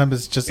stupid. Sometimes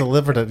it's just a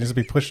liver that needs to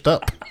be pushed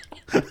up.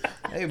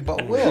 Hey,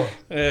 but Will,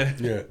 Yeah.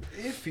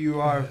 if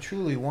you are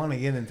truly want to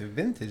get into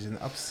vintage and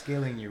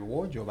upscaling your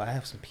wardrobe, I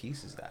have some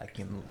pieces that I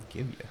can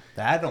give you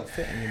that I don't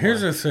fit anymore.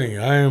 Here's the thing.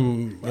 I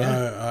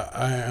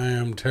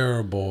am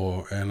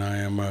terrible, and I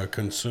am a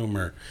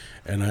consumer,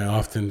 and I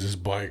often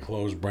just buy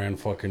clothes brand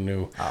fucking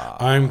new.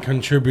 I'm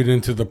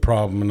contributing to the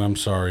problem, and I'm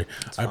sorry.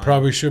 I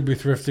probably should be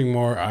thrifting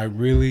more. I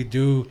really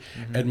do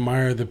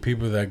admire the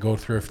people that go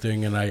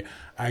thrifting, and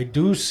I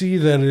do see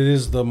that it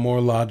is the more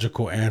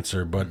logical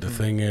answer. But the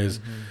thing is,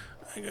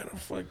 I got a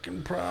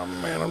fucking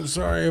problem, man. I'm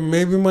sorry.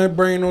 Maybe my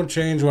brain will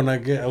change when I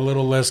get a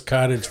little less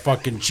cottage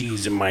fucking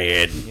cheese in my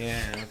head. Yeah,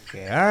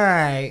 okay. All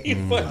right.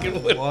 You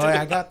fucking would. Well,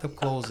 I got the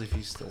clothes if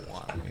you still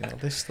want them. You know,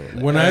 they're still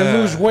there. When I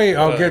lose weight,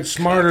 I'll get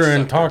smarter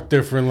and talk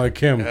different like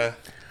him.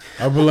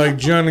 I'll be like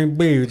Johnny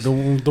B.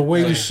 The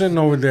way you're sitting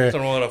over there,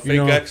 Don't want a fake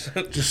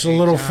accent. just a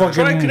little fucking.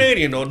 Try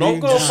Canadian though. Don't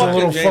go just a fucking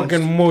little James.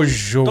 fucking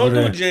mush over Don't do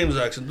there. a James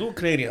accent. Do a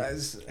Canadian.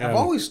 I've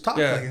always talked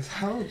Yeah. like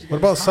this. What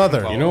about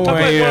Southern? You know, Talk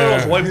like one of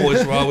those I, white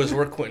boys who always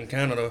work in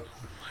Canada.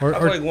 Or, I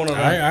feel like one of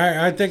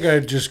them. I think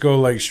I'd just go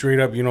like straight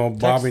up,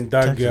 Bob and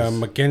Doug Texas.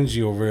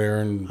 Mackenzie over there,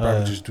 and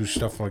probably just do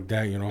stuff like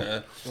that,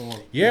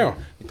 Yeah.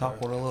 You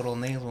talk with a little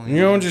nasal.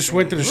 Just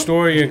went to the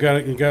store. You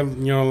got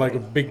like a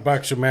big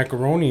box of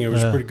macaroni. It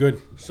was pretty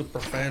good. Super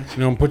fan.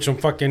 Put some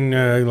fucking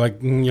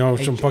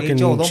some fucking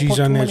Joe, don't cheese put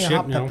on too that many shit.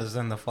 hot peppers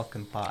in the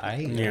fucking pot.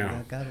 Yeah.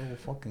 I got a little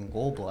fucking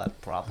gallbladder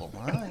problem.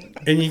 All right.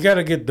 And you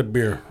gotta get the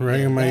beer,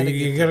 right?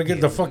 You gotta get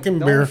the fucking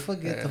Don't beer.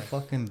 forget the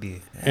fucking beer.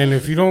 And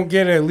if you don't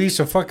get at least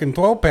a fucking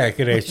 12-pack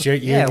of that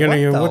shit,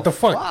 you're what the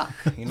fuck?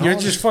 You know, You're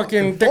just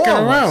fucking four dicking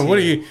of us around. What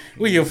are here.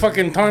 you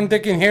fucking Tom,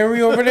 Dick, and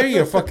Harry over there?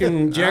 You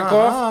fucking jack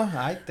off?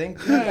 I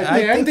think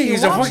I think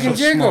he's a fucking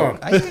jack-off.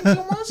 I think he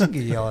wants to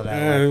get yelled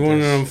at. like One of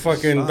this. them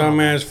fucking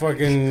dumbass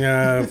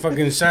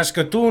fucking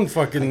Saskatoon I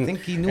fucking think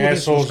he knew this was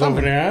assholes over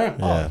coming. there, huh?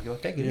 Yeah. Yo,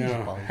 take it easy,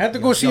 Yeah. Paul. Had to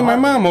go see my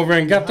mom over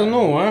in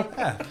Gatineau, huh?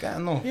 Yeah, gotta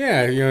know.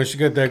 Yeah, she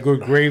got that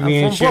good gravy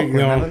I'm and from shit,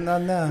 Brooklyn.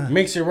 No.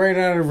 Makes it right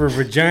out of her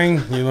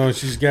vagina.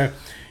 She's got,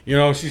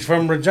 she's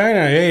from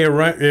Regina. Hey, it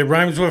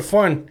rhymes with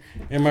fun.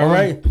 Am I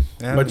right?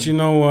 Yeah. But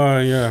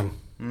yeah.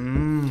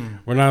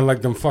 We're not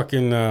like them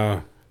fucking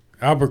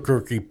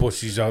Albuquerque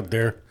pussies out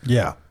there.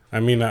 Yeah. I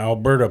mean,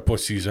 Alberta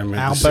pussies. I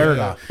meant to say.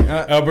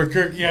 Alberta.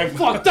 Albuquerque. I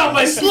fucked up.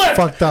 I slipped.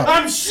 Fucked up.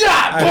 I'm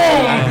shot.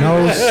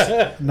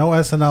 Boom. No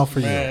SNL for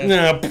you.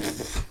 Nah,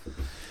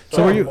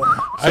 So were you?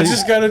 I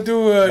just got to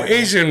do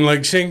Asian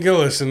like Shane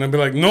Gillis, and I'd be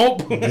like,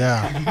 nope.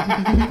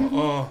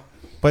 Yeah.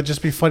 But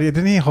just be funny.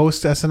 Didn't he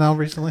host SNL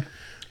recently?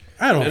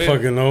 I don't Did he?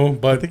 fucking know,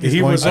 but think he's he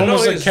going was to. I know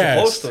almost a he's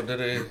cast. supposed to.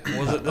 Did he?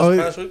 Was it this Oh,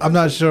 past week? I'm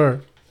not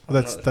sure.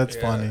 That's Yeah.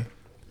 funny.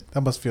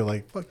 That must feel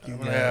like fuck you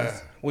guys. Yeah.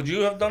 Would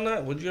you have done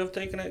that? Would you have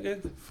taken that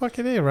gig?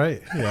 Fucking A,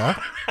 right?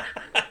 Yeah.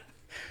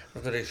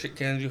 Or did they shit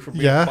can you for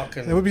being Yeah.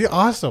 fucking... It would be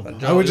awesome. I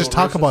jolly would just old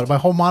talk racist? about it. My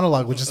whole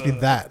monologue would just be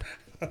that.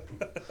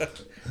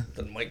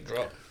 The mic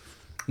drop.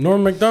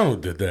 Norm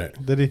Macdonald did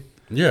that. Did he?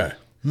 Yeah.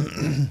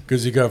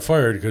 Because he got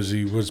fired because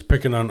he was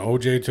picking on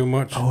OJ too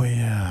much. Oh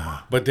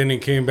yeah. But then he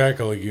came back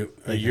like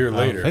a year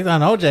later. Picked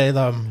on OJ,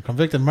 the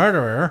convicted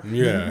murderer.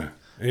 Yeah.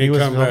 And He was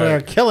come over there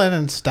back. killing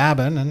and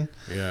stabbing, and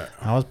Yeah.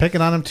 I was picking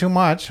on him too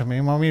much. I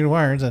mean,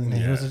 words, and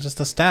he was just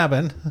a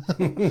stabbing,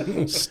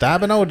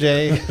 stabbing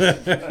OJ.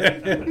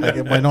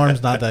 Like, my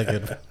Norm's not that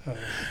good.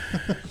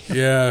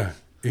 Yeah.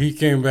 He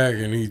came back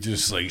and he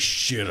just like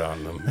shit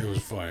on them. It was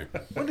fine.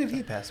 When did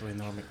he pass away,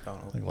 Norm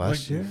Macdonald? Like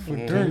last year.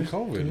 During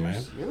COVID,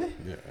 man. Really?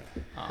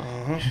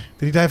 Yeah.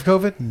 Did he die of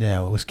COVID?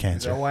 No, it was Is that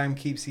cancer. why I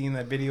keep seeing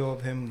that video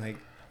of him like,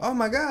 oh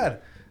my God,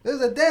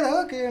 there's a dead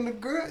hooker in the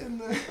girl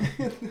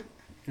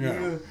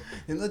Yeah.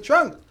 in the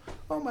trunk.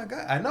 Oh my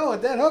God, I know a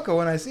dead hooker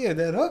when I see a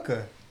dead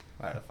hooker.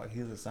 Why the fuck he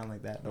doesn't sound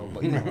like that though?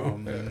 But you know,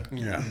 man.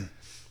 Yeah.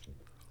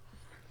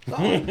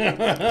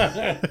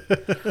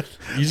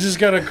 You just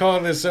gotta call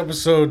this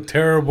episode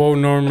 "Terrible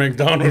Norm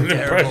Macdonald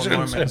Terrible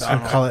Norm Impressions."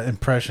 I call it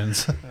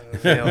impressions.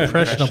 Failed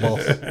Impressionable.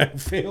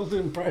 Failed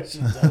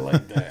impressions. I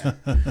like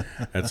that.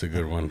 That's a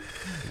good one.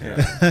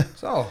 Yeah.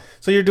 So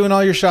So you're doing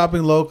all your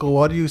shopping local.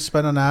 What do you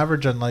spend on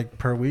average on like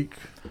per week?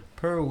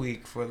 per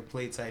week for the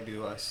plates I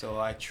do, so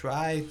I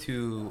try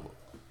to.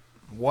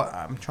 What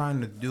I'm trying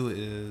to do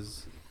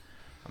is,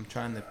 I'm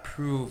trying to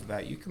prove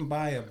that you can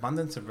buy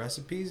abundance of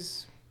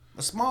recipes.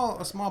 A small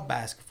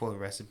basket full of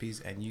recipes,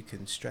 and you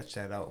can stretch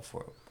that out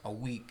for a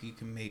week. You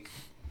can make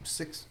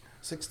six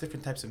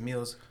different types of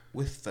meals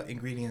with the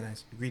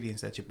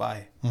ingredients that you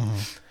buy. Mm-hmm.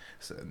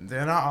 So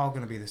they're not all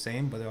going to be the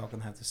same, but they're all going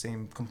to have the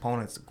same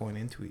components going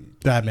into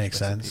it. That makes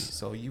sense.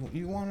 So you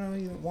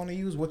want to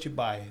use what you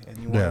buy, and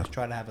you want to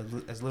try to have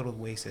as little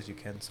waste as you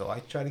can. So I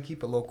try to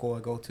keep it local. I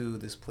go to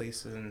this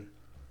place, and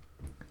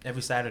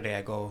every Saturday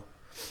I go.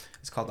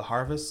 It's called the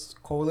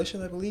Harvest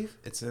Coalition, I believe.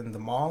 It's in the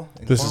mall.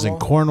 This is in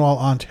Cornwall,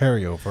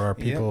 Ontario, for our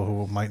people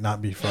who might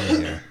not be from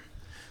here.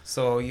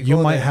 So You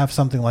go might there. have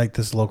something like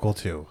this local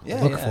too.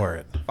 Look for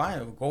it.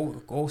 Find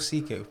go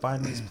seek it.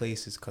 Find these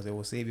places because it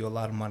will save you a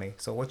lot of money.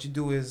 So what you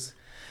do is,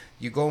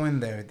 you go in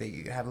there.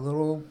 They have a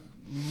little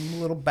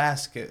little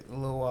basket, a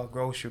little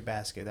grocery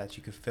basket that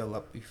you could fill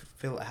up. You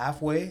fill it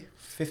halfway,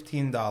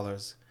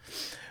 $15.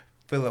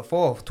 Fill it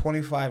full,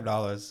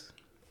 $25.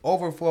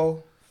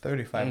 Overflow,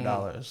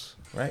 $35.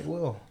 Right,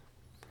 Will?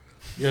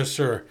 Yes,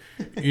 sir.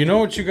 You know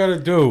what you got to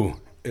do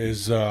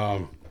is,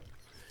 I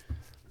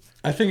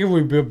think it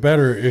would be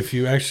better if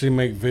you actually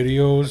make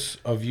videos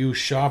of you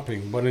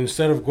shopping, but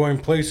instead of going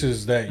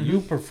places that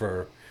you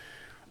prefer,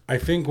 I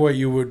think what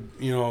you would,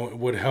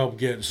 would help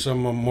get some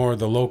more of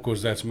the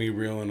locals, that's me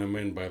reeling them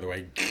in, by the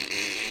way,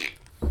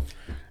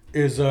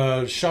 is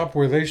shop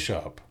where they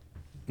shop.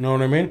 Know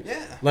what I mean?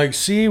 Yeah. Like,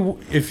 see,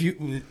 if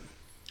you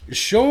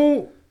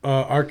show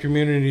our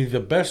community the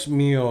best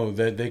meal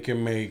that they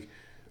can make,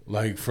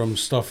 like from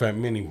stuff at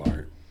Mini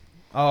Mart.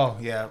 Oh,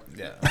 yeah.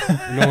 You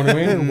know what I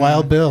mean?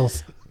 Wild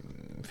Bills.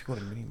 If you go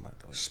to Mini Mart,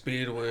 though,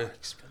 Speedway.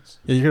 expensive.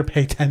 Yeah, you're gonna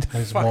pay 10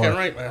 times Fucking more.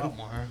 right, man.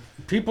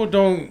 People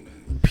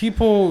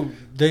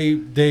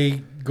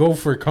they go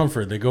for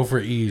comfort. They go for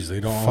ease. They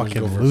don't always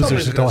Fucking go for losers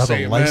Somebody's that don't gonna have say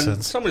a it, man.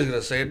 license. Somebody's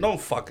gonna say it.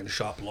 Don't fucking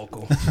shop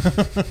local.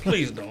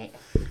 Please don't.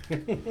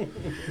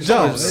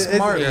 No,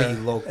 Smartly yeah.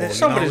 local.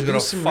 Somebody's do gonna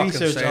some fucking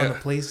research say on it. the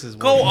places.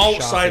 where Go you're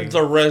outside shopping.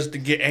 the res to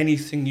get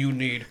anything you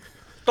need.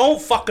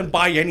 Don't fucking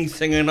buy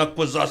anything in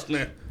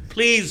Akwesasne.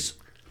 Please.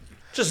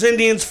 Just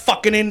Indians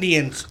fucking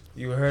Indians.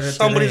 You heard it.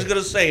 Somebody's today.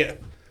 gonna say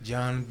it.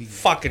 John B.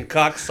 Fucking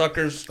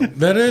cocksuckers.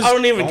 That is. I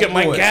don't even get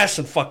my do it. gas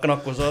in fucking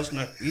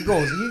Akwesasne. He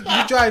goes.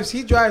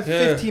 He drives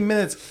Yeah. 15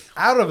 minutes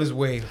out of his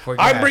way for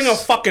gas. I bring a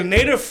fucking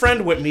native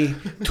friend with me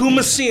to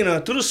Messina,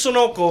 to the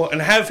Sunoco,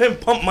 and have him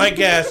pump my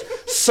gas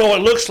so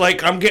it looks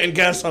like I'm getting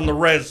gas on the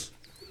res.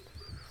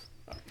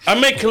 I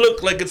make it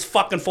look like it's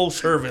fucking full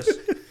service.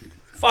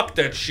 Fuck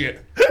that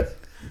shit.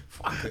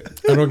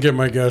 I don't get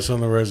my gas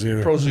on the res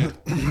either. Proceed.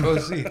 Oh,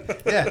 see.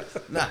 Yeah.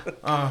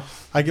 Nah.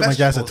 I get my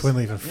gas at vegetables. Twin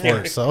Leaf and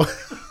Fort, so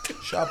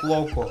Shop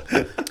local.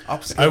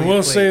 I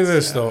will say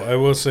this though. I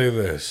will say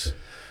this.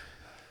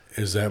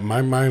 Is that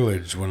my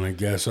mileage when I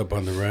gas up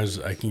on the res,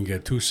 I can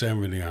get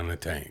 270 on the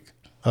tank.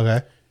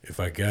 okay. If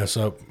I gas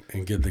up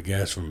and get the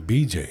gas from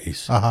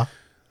BJ's, Uh-huh.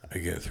 I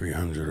get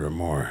 300 or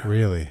more.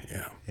 Really?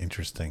 Yeah.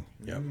 Interesting.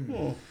 Yep.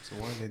 So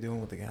what are they doing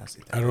with the gas?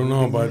 I don't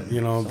know, but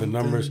the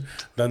numbers.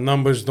 The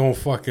numbers don't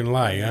fucking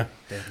lie, yeah.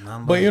 The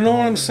numbers But you know what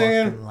don't I'm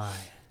saying? fucking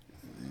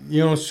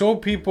lie. Show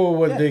people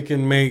what Yeah. they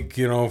can make.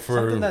 For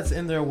Something that's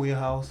in their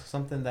wheelhouse,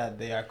 something that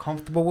they are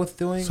comfortable with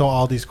doing. So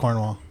Aldi's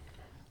Cornwall.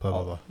 Blah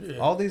blah blah.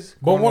 all these.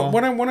 But Cornwall-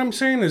 what I'm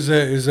saying is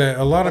that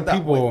a lot of But that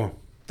people.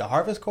 the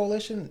Harvest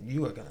Coalition,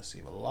 you are gonna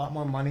save a lot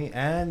more money,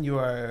 and you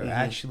are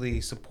actually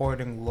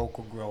supporting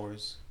local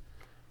growers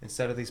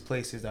instead of these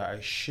places that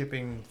are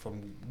shipping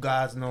from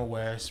God's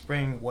nowhere,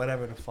 spring,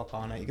 whatever the fuck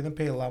on it. You're gonna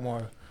pay a lot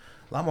more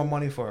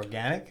money for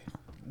organic,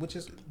 which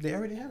is they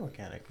already have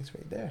organic. It's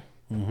right there.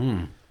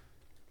 Mm-hmm.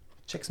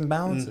 Checks and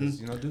balances.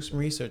 Do some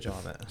research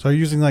on it. So are you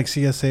using like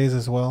CSAs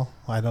as well?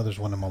 I know there's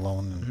one in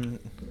Malone and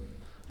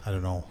I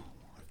don't know,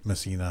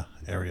 Messina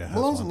area has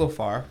Malone's a one. little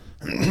far.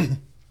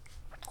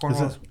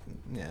 Cornwall's,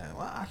 yeah.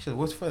 Well, actually,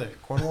 what's further?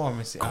 Cornwall or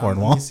Messina?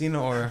 Cornwall?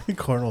 Messina or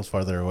Cornwall's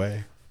farther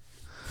away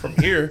From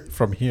here.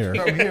 from here.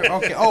 from here?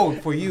 Okay. Oh,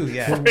 for you,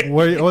 yeah.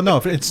 Well, no,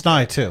 it's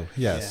nigh too.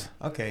 Yes.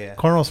 Yeah. Okay, yeah.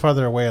 Cornwall's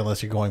farther away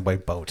unless you're going by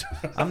boat.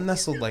 I'm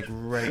nestled like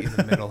right in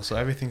the middle, so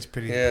everything's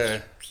pretty.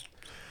 Yeah.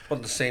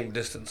 About the same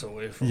distance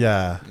away from.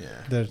 Yeah.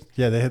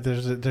 Yeah.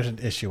 There's an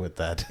issue with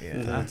that.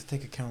 Yeah. I have to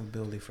take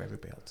accountability for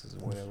everybody else's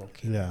where they're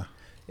located. Yeah.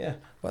 Yeah,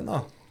 but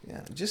no,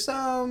 yeah, just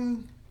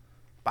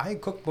buy a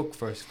cookbook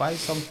first. Buy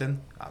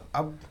something.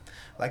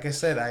 Like I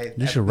said,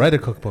 You should write a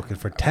cookbook, and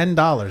for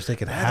 $10 they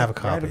can have a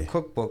Write copy. a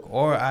cookbook,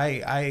 or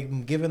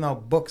I'm giving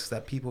out books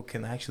that people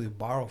can actually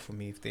borrow from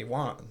me if they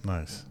want.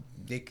 Nice.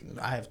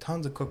 I have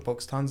tons of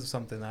cookbooks, tons of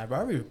something. I've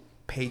already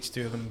paged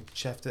through them,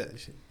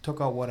 took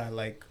out what I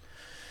like.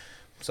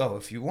 So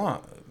if you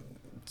want,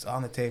 it's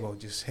on the table.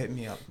 Just hit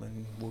me up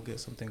and we'll get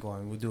something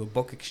going. We'll do a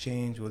book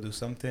exchange. We'll do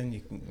something.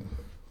 You can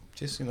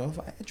just, if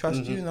I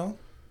trust you,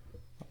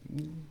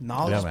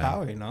 knowledge is man.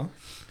 power,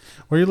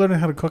 Where are you learning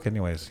how to cook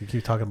anyways? You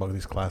keep talking about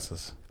these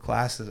classes.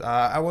 Classes.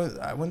 I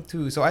went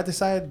to, so I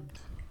decided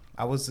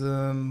I was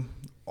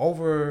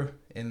over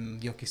in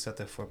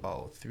Yokisata for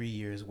about 3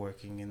 years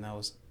working, and I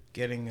was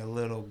getting a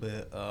little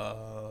bit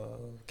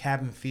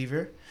cabin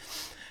fever.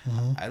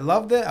 I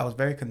loved it. I was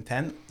very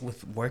content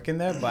with working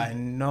there, but I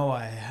know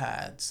I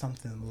had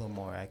something a little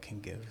more I can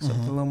give,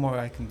 something a little more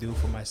I can do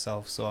for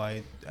myself. So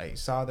I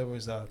saw there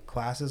was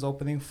classes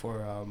opening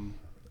for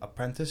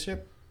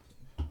apprenticeship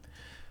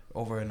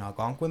over in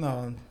Algonquin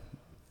in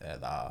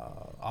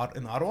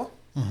Ottawa.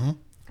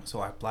 So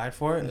I applied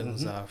for it. It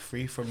was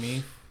free for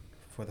me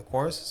for the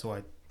course.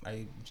 So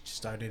I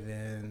started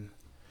in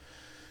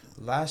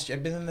last year.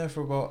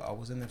 I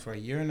was in there for a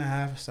year and a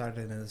half.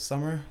 Started in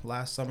the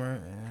last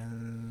summer,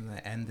 and I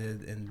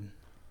ended in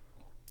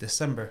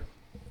December.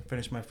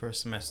 Finished my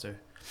first semester.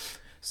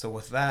 So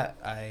with that,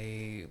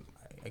 I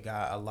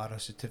got a lot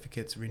of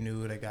certificates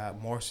renewed. I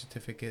got more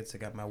certificates. I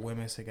got my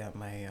WMIS. I got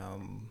my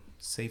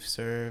Safe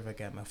Serve. I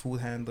got my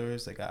food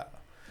handlers. I got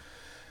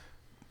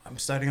I'm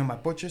starting on my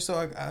butcher, so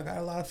I got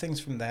a lot of things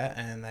from that,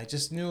 and I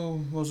just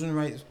knew I was in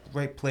the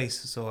right place.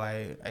 So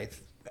I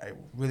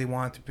really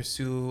wanted to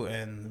pursue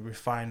and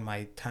refine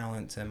my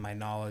talents and my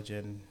knowledge,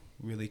 and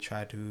really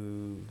try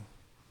to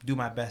do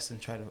my best and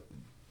try to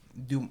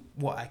do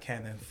what I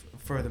can and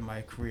further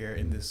my career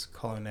in this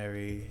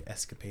culinary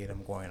escapade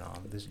I'm going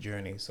on, this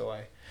journey. So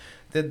I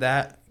did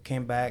that,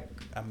 came back.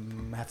 I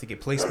have to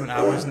get placement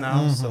hours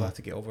now, so I have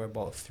to get over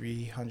about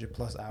 300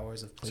 plus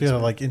hours of placement. So you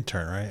gotta like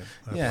intern, right?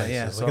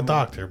 Yeah. Like So a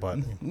doctor, but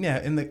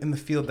yeah, in the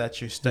field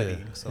that you're studying,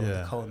 Yeah, so yeah.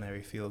 the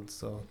culinary field.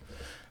 So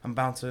I'm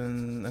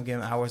bouncing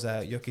again hours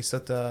at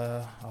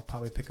Yokisuta. I'll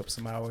probably pick up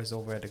some hours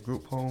over at a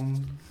group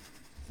home.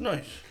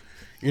 Nice.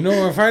 You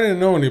know, if I didn't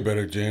know any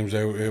better, James,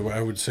 I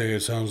would say it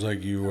sounds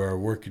like you are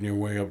working your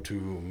way up to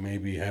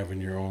maybe having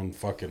your own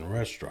fucking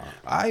restaurant.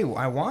 I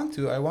want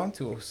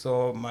to.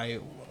 So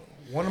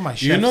one of my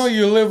chefs. You know,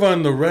 you live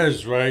on the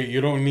res, right?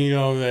 You don't need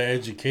all the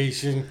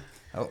education.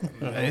 Oh,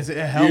 it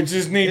helps. You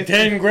just need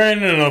 10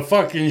 grand in a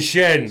fucking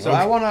shed. So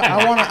I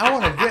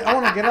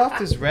wanna get off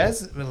this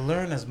res and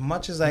learn as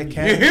much as I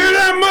can. You hear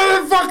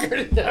that,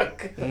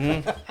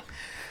 motherfucker?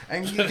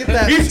 And you get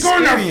that He's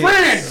going to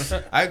experience.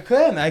 France.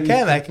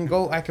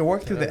 I can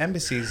work through the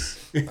embassies.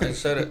 I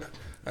said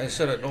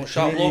it. Don't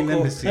shop Canadian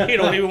local. embassy. He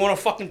don't even want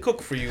to fucking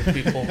cook for you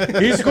people.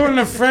 He's going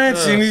to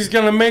France and he's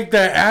going to make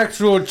that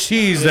actual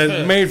cheese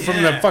that's made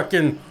from the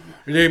fucking...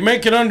 They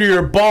make it under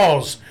your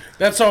balls.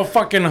 That's how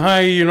fucking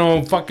high,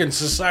 fucking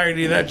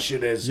society that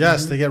shit is.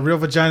 yes, they get real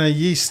vagina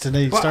yeast and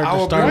they But start I to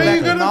will start. Why bring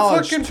you back gonna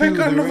knowledge fucking to pick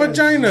on the the res.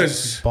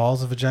 vaginas?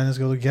 Balls and vaginas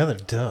go together.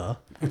 Duh.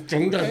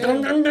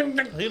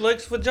 He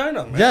likes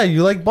vagina, man. Yeah,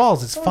 you like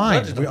balls. It's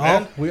fine. judge We them, all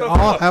man. we Go all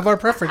fuck. have our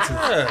preferences.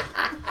 Yeah.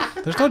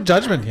 There's no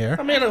judgment here.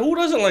 I mean, who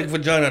doesn't like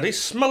vagina? They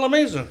smell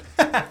amazing.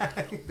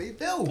 They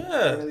do.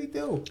 Yeah. They really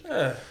do.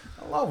 Yeah.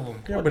 I love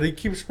them. Yeah, but he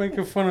keeps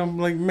making fun of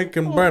like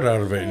making bread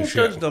out of it and Don't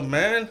shit. judge them,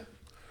 man.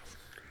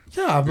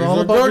 Yeah, I'm He's all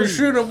like, about I your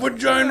shoot a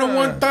vagina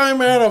one time.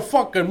 I had a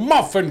fucking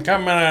muffin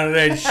coming out of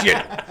that shit.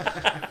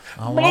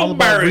 I'm all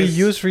about Blueberries.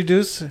 reuse,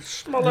 reduce,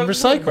 Smell and like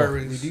recycle.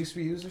 blueberries. Reduce,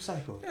 reuse,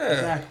 recycle. Yeah.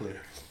 Exactly.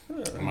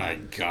 My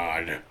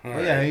God. All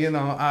Well, yeah,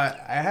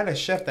 I had a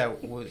chef that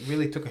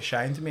really took a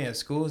shine to me at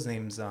school. His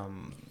name's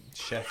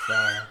Chef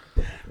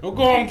Well,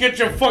 go and get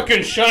your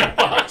fucking shine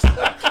box.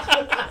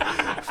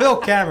 Phil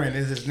Cameron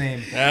is his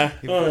name. Yeah.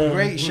 He's a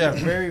great chef,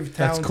 very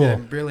talented cool.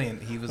 and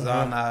brilliant. He was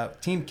on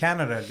Team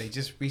Canada. They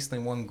just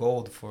recently won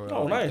gold for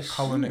nice.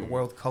 the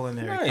World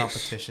Culinary Nice.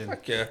 Competition.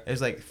 Heck yeah.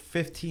 There's like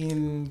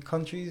 15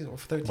 countries or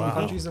 13 Wow.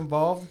 countries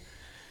involved,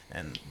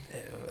 and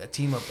a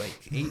team of like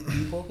 8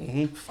 people,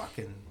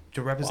 fucking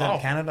to represent Wow.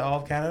 Canada,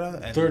 all of Canada.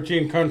 And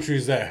 13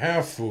 countries that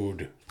have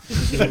food.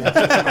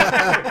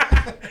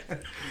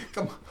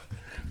 Come on.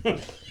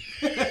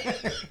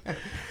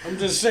 I'm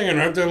just saying,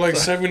 aren't there like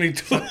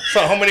 72?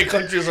 So how many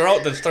countries are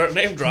out that start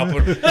name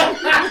dropping?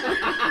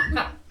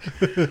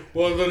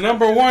 Well, the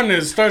number one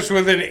starts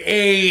with an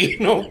A.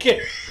 No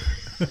kidding.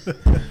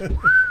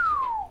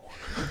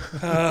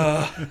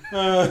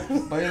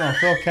 But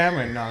Phil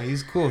Cameron, no,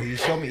 he's cool. He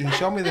showed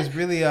me this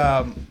really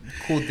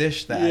cool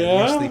dish that I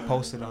Yeah? recently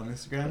posted on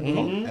Instagram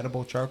called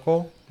edible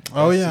charcoal.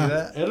 Oh You see yeah,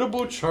 that?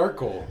 Edible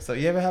charcoal. So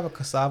you ever have a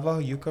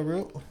cassava yucca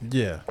root?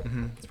 yeah.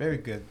 It's very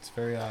good. It's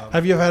very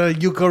Have you ever had a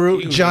yucca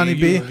root, Johnny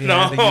B? you-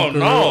 Yeah, the yucca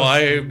root.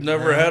 I've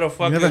never had a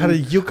fucking. never had a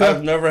yucca?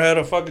 I've never had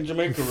a fucking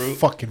Jamaica root.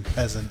 Fucking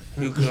peasant.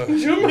 Yucca.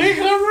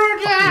 Jamaica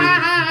root.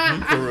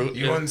 Yucca root.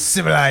 You Yeah.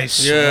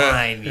 uncivilized Yeah,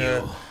 swine,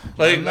 yeah. you.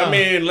 Like No. I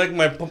mean, like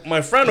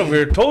my friend over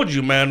here told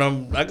you, man.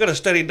 I got a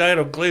steady diet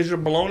of glacier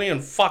bologna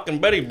and fucking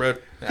Betty bread.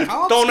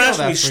 I'll Don't steal ask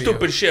that me for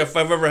stupid you. shit if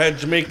I've ever had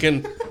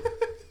Jamaican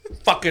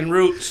fucking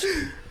roots.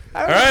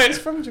 All right. It's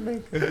from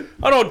Jamaica.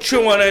 I don't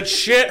chew on that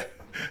shit.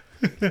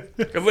 If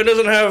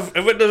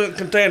it doesn't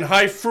contain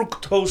high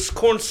fructose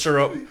corn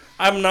syrup,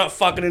 I'm not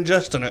fucking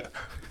ingesting it.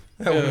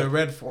 A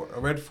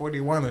red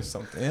 41 or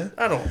something. Yeah.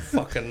 I don't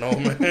fucking know,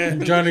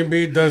 man. Johnny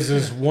B does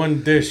this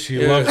one dish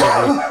he loves.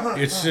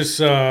 It's just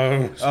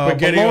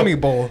spaghetti. Bologna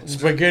bowl.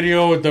 Spaghetti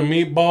with the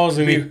meatballs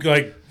and he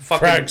like Fucking-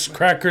 cracks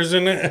crackers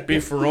in it.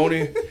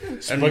 Beefaroni.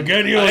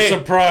 Spaghetti Hey,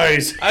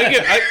 surprise. I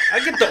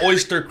get the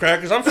oyster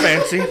crackers. I'm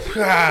fancy.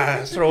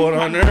 Throw it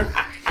on there.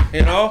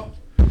 You know?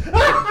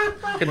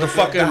 Get the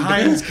fucking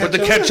Heinz with the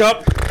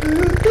ketchup.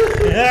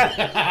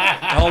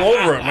 All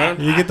over it, man.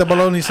 You get the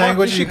bologna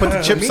sandwich, you put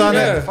the chips on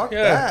Yeah. it. Fuck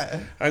Yeah. that.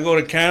 I go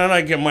to Canada,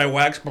 I get my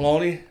wax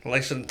bologna,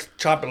 nice and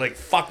chop it like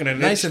fucking an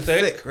Nice inch and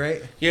thick,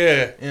 right?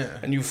 Yeah. Yeah.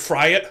 And you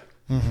fry it.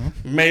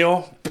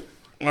 Mayo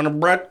on the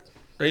bread.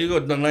 There you go,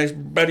 the nice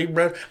Betty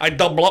bread. I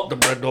double up the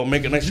bread though,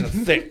 make it nice and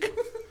thick.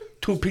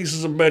 2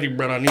 pieces of Betty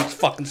bread on each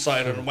fucking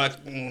side of the wax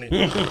bologna.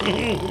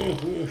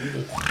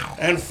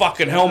 And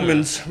fucking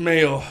Hellman's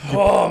mayo.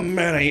 Oh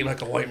man, I eat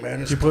like a white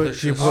man. It's You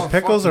delicious. put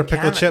pickles or fucking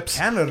pickle chips?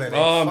 Canada, they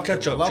fucking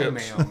ketchup love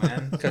chips. mayo,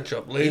 man.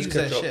 Ketchup, They Lay's use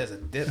that ketchup. shit as a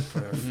dip for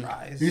their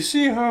fries. You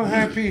see how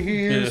happy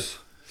he is?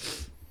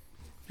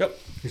 Yep.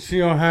 You see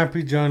how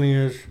happy Johnny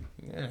is?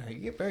 Yeah, you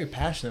get very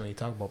passionate when you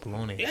talk about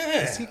bologna.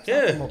 Yeah, Just keep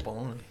yeah. talking about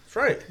bologna. That's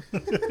right.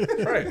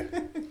 That's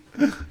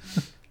right.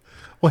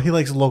 Well, he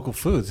likes local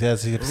foods. He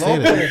has to say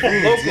Local it.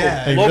 foods,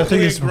 yeah. Hey, nothing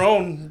Locally is-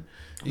 grown.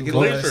 You get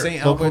Glacier. like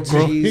St. Local Albert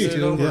grown cheese cheese,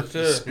 too. yeah.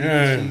 Sweet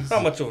Yeah. cheese.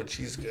 Not much of a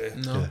cheese guy.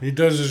 No. He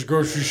does his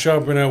grocery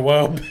shopping at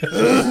Wild.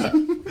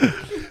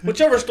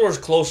 Whichever store's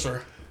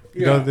closer.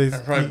 You know,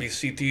 That'd probably be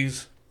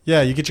CT's.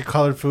 yeah, you get your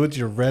colored foods,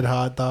 your red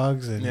hot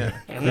dogs, and Yeah.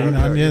 green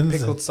onions.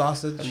 Pickled and-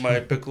 sausage. And my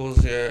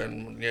pickles,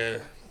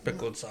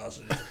 pickled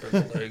sausage,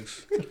 pickled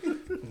eggs.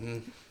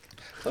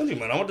 Told you,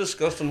 man, I'm a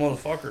disgusting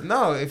motherfucker.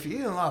 No, if you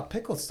eat a lot of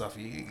pickled stuff,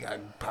 you got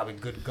probably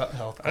good gut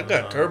health. I going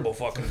got on. terrible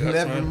fucking guts,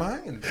 Never man.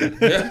 mind.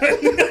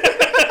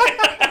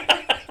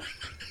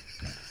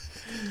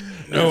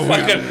 No,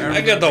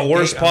 I got the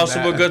worst Date on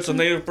possible that. guts a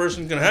native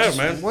person can have,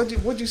 man.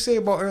 What'd you say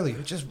about earlier?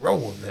 Just roll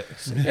with it.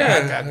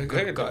 Yeah, I good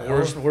got gut the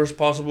health. worst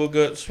possible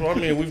guts. Well, I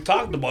mean, we've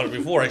talked about it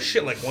before. I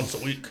shit like once a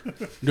week.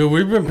 dude,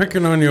 we've been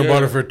picking on you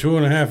about it for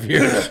 2.5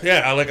 years.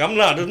 Yeah, I'm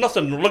not. There's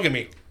nothing. Look at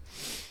me.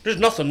 There's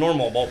nothing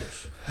normal about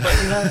this.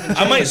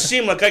 I might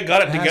seem like I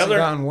got it It hasn't together.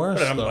 gotten worse,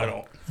 but though. I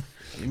don't.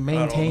 You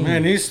maintain.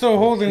 Man, he's still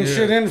holding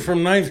shit in from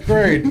 9th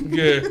grade.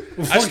 Yeah, I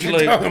What you still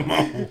talking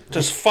like about?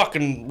 just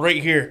fucking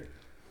right here,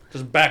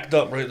 just backed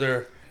up right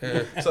there.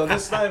 Yeah. So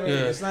this is not even, Yeah.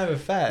 it's not even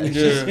fat. It's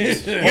Yeah.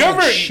 just,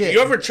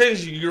 You ever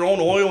change your own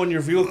oil in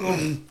your vehicle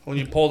when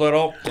you pull that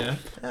out?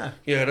 yeah.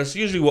 Yeah, that's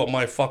usually what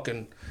my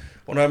fucking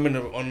when I'm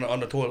on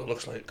the toilet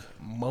looks like.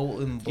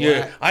 Molten black.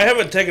 Yeah, I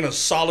haven't taken a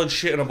solid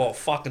shit in about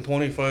fucking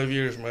 25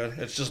 years, man.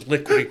 It's just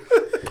liquidy.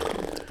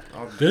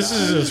 This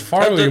is his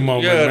Farley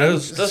moment, yeah, man.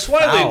 that's why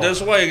foul.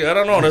 that's why I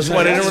don't know. That's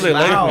why they didn't really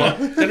like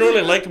me. They didn't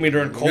really like me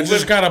during You COVID.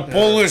 just got a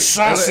Polish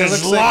sausage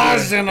It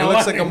laws in it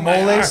looks like a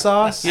mole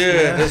sauce.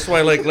 Yeah, that's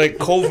why like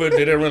COVID they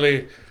didn't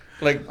really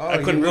like Oh, I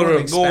you couldn't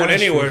ruined go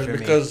Spanish anywhere food for me.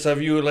 because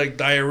have you like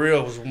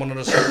diarrhea was one of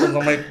the symptoms.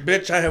 I'm like,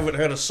 bitch, I haven't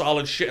had a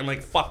solid shit in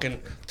like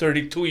fucking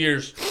 32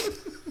 years.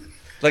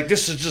 Like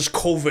this is just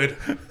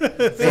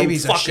COVID.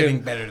 Babies are fucking-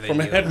 shitting better than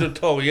from you. head to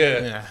toe.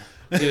 Yeah,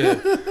 Yeah.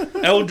 yeah.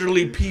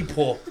 Elderly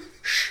people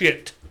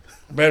shit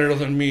better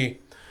than me.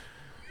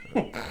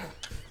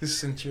 The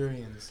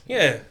centurions.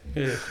 Yeah,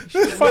 yeah.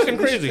 It's fucking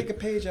We should crazy. Take a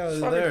page out of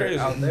Fucking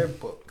crazy. their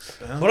books.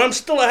 Huh? But I'm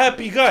still a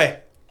happy guy.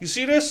 You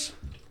see this?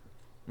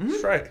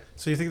 That's right.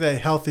 So you think that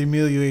healthy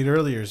meal you ate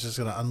earlier is just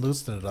gonna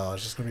unloosen it all?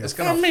 It's just gonna be It's a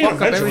gonna I mean, fuck up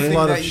eventually. everything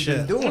Lot of that you've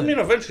shit. been I doing. mean,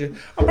 eventually,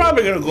 I'm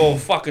probably gonna go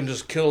fucking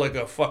just kill like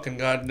a fucking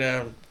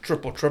goddamn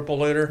triple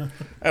later.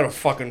 I had to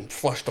fucking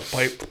flush the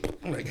pipe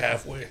like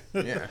halfway,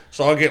 Yeah.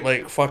 so I'll get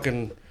like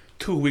fucking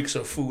 2 weeks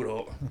of food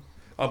out.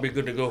 I'll be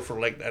good to go for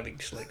like that,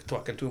 like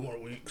fucking 2 more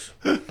weeks.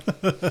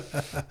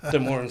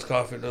 Tim Hortons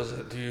coffee does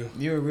it to you.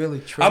 You're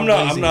really I'm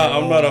not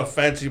trailblazing a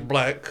fancy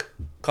black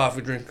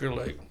coffee drinker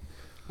like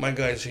my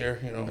guys here.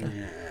 You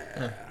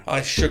know,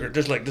 I sugar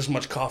just like this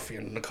much coffee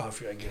and the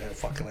coffee I get at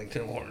fucking like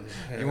Tim Hortons.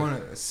 Yeah. You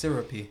want a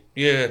syrupy.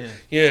 Yeah.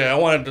 I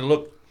wanted to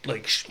look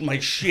like my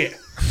shit.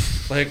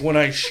 Like when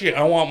I shit,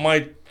 I want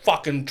my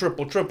fucking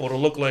triple to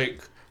look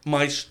like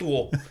my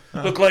stool.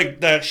 Look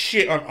like that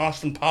shit on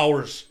Austin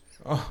Powers.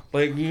 Oh.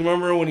 Like you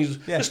remember when he's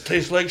Yeah. this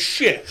tastes like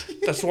shit.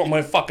 That's what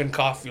my fucking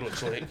coffee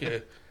looks like. Yeah.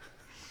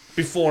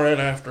 Before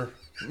and after.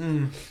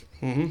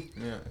 Mm-hmm.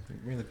 Yeah.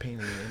 Really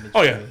painted the image.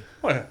 Oh yeah.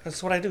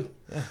 That's what I do.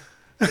 Yeah.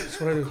 That's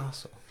what I do.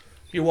 Also,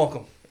 You're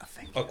welcome.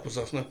 thank you. Fuck was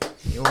us now.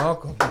 You're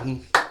welcome.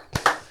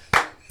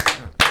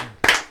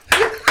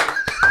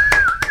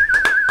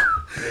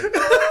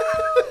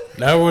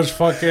 That was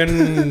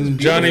fucking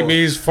Johnny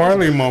B's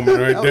Farley moment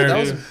right there. That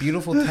was a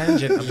beautiful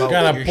tangent about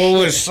Got a your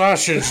Polish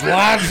sausage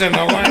lads in the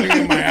lining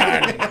of my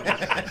eye.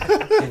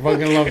 I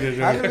fucking loved it,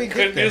 How did dude. we get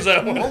Couldn't there? use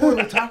that one. What were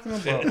we talking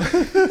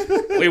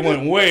about? We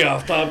went way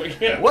off topic.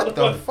 Yeah. What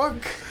the fuck?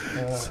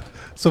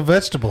 So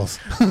vegetables.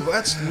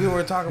 We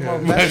were talking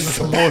about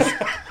vegetables.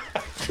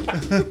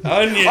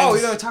 Onions. Oh,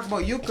 you know, talk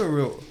about yucca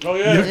root. Oh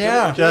yeah.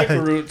 Yeah.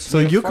 Yucca roots. So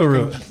yucca Fucking-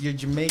 root. You're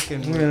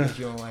Jamaican. You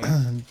know,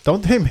 like,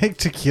 Don't they make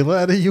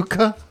tequila out of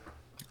yucca?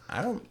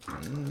 I don't.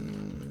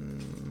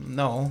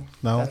 No.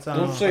 No. That's,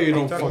 Don't say you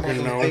don't talking about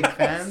fucking those know. Big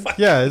fans?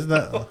 Yeah, isn't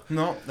that?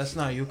 No, that's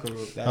not yucca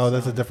root.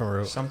 That's a different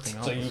root. Something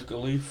It's else. a yucca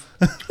leaf.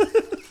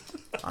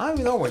 I don't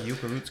even know where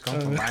yucca roots come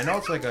from. But I know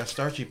it's like a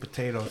starchy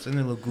potato. It's in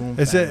the legume.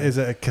 Is it family. is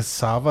it a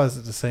cassava? Is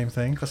it the same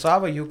thing?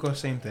 Cassava, yucca,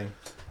 same thing.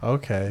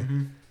 Okay.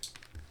 Mm-hmm.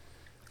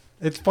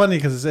 It's funny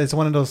because it's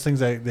one of those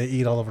things that they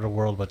eat all over the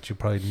world, but you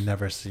probably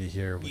never see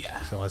here.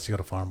 Yeah. Unless you go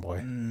to Farm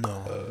Boy.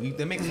 No,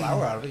 they make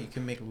flour out of it. You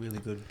can make really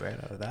good bread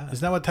out of that.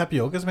 Isn't that what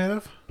tapioca is made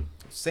of?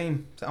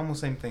 Same, it's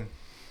almost same thing.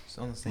 It's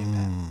on the same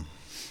path.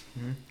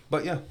 Mm-hmm.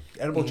 But yeah,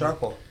 edible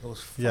charcoal. It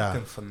was fucking Yeah.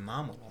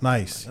 phenomenal.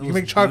 Nice. It You can was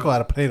make charcoal beautiful.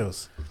 out of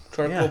potatoes.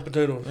 Charcoal Yeah.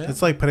 potatoes. Yeah.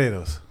 It's like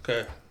potatoes.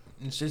 Okay.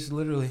 It's just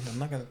literally. I'm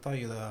not gonna tell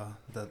you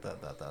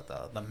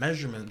the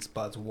measurements,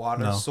 but it's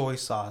water, No. soy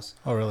sauce,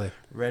 Oh, really?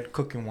 red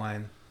cooking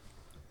wine,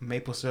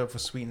 maple syrup for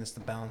sweetness to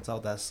balance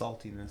out that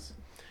saltiness.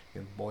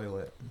 You can boil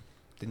it.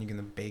 Then you're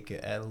gonna bake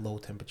it at a low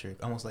temperature,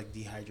 almost like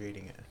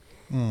dehydrating it,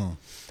 Mm. and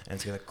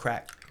it's gonna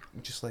crack,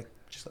 just like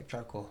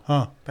charcoal.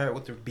 Huh. Pair it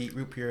with the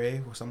beetroot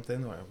puree or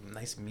something, or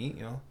nice meat,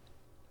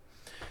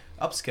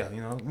 Upscale,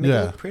 make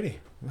Yeah. it look pretty.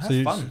 Have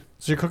So, fun.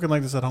 so you're cooking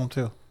like this at home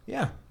too?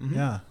 Yeah.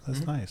 Yeah,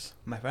 that's nice.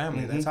 My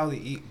family, that's how they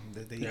eat.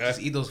 They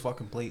just eat those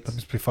fucking plates. That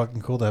must be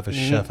fucking cool to have a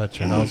chef at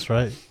your house,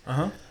 right?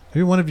 Uh-huh.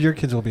 Maybe one of your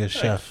kids will be a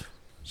chef,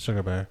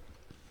 Sugar Bear.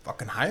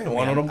 Fucking hire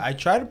One of me. them? I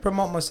try to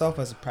promote myself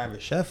as a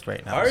private chef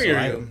right now. Hire so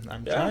you.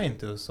 I'm Yeah. trying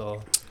to,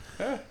 so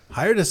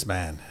Hire this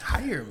man.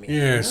 hire me.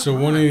 Yeah, so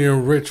one of you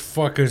rich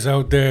fuckers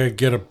out there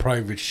get a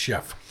private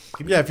chef.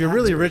 Yeah, if you're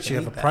really rich, you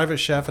have a private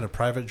chef and a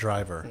private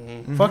driver.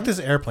 Fuck this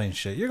airplane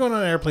shit. You're going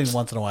on an airplane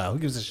once in a while. Who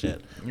gives a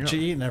shit? What you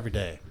eating every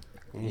day?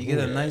 You get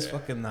a nice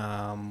fucking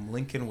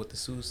Lincoln with the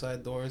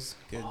suicide doors.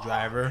 Get a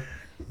driver.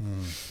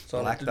 It's on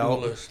the Blacked to-do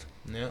out. list.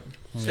 Yeah.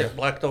 Say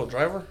blacked out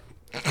driver?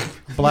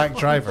 Black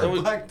driver.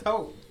 Blacked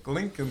out.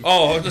 Lincoln.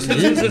 Oh, just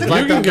You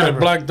can get a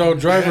blacked out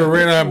driver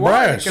right on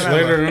brass can have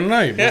later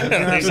tonight. man.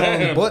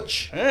 Damn.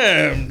 Butch.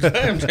 damn,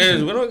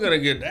 James, we're not gonna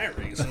get that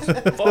racist.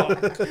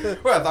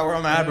 Fuck. Well, I thought we were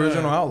on the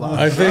Aboriginal Outlaws.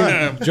 I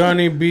think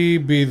Johnny B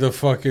be the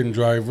fucking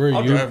driver.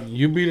 I'll drive.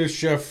 You be the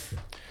chef.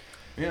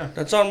 Yeah.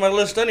 That's on my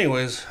list,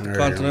 anyways. There you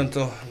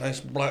Continental, nice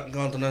black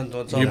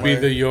Continental. It's on You be my-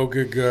 the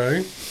yoga guy,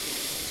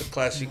 It's a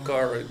classy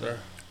car right there.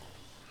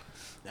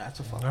 That's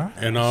a fucking. Alright.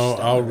 and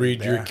I'll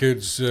read your there.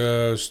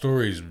 kids'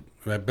 stories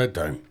at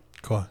bedtime.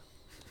 Cool.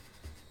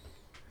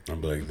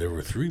 I'm like, there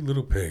were 3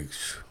 little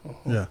pigs.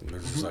 Yeah. And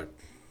it's just like,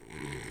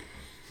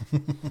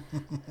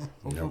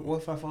 What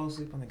if I fall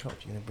asleep on the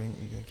couch? You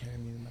gonna carry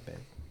me in my bed?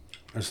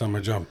 that's not my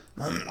job.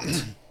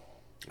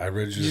 I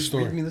read you the Just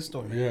story. read me the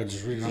story. Yeah,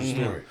 just read the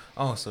story.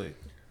 Oh, so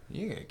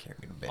you're gonna carry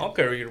me to bed? I'll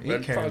carry you to You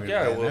bed. carry Fuck me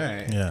yeah, I to bed. will.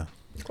 Alright. Yeah.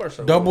 Of course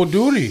I will. Double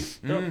duty.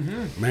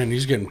 Yep. Man,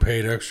 he's getting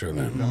paid extra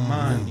then. Come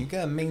on, you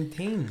gotta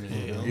maintain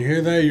me. You know? You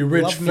hear that, you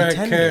rich Love me fat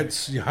tender.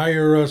 cats? You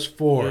hire us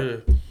for. Yeah.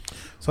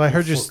 So I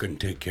heard you. Fucking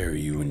take care of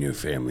you and your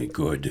family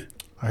good.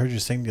 I heard you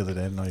sing the other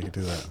day. I didn't know you could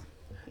do that.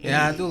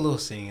 Yeah, I do a little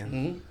singing.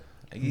 Mhm.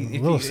 If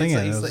A little it's singing.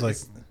 it's It was like,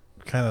 it's-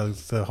 kind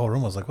of the whole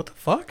room was like, "What the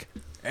fuck?"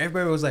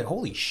 everybody was like,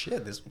 "Holy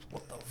shit! This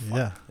what the fuck?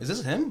 Yeah. Is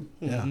this him?"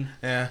 Yeah.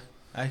 Yeah,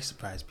 I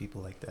surprise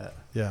people like that.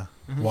 Yeah.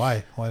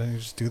 Why? Why didn't you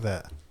just do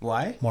that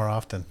Why? more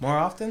often? More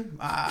often?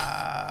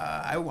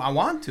 I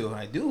want to.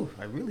 I do.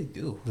 I really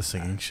do. The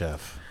singing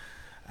chef.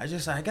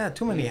 I got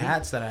too many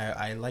hats that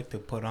I like to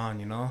put on.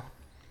 You know.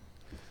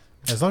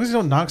 As long as you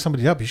don't knock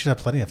somebody up, you should have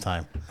plenty of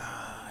time.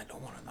 I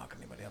don't want to knock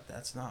anybody up.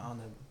 That's not on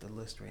the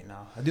list right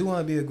now. I do want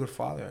to be a good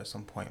father at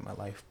some point in my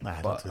life.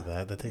 Nah, but don't do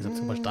that. That takes up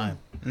too much time.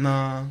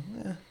 Nah,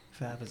 yeah,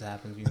 if it happens, it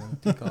happens. You know.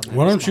 Take all that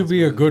Why don't you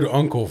be a responsibility. good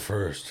uncle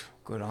first?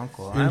 Good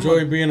uncle?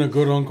 Enjoy being a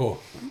good uncle.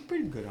 I'm a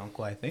pretty good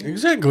uncle, I think.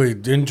 Exactly.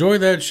 Enjoy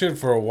that shit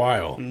for a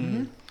while.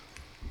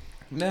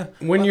 Yeah.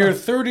 When you're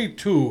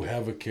 32,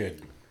 have a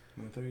kid.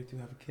 I'm 32,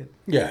 have a kid.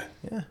 Yeah.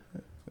 Yeah,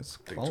 it's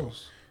so.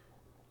 close.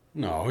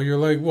 No, you're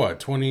like, what,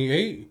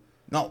 28?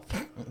 No,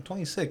 I'm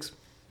 26.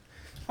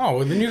 Oh,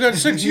 well, then you got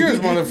 6 years,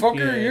 motherfucker.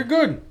 Yeah. You're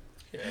good.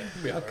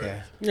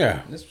 Okay.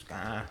 Yeah. This,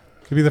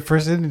 Could be the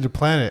first Indian to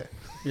plant it.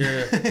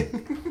 Yeah.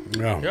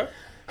 Yeah.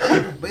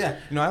 Yeah. but yeah,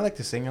 I like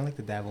to sing. I like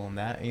to dabble in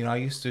that. I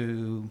used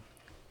to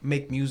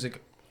make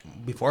music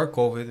before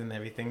COVID and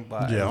everything,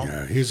 but Yeah.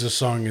 Yeah, he's a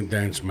song and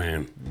dance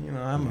man.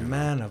 I'm a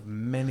man of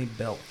many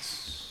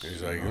belts.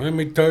 He's like, let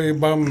me tell you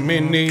about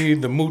Minnie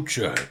the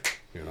Moocher.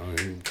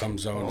 He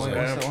comes out and Wait, says,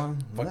 what's that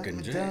one? fucking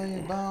Let me jam. tell you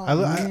about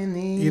I-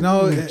 Minnie if you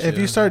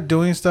Moocher. start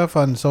doing stuff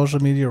on social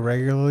media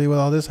regularly with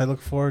all this, I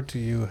look forward to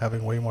you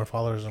having way more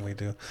followers than we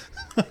do.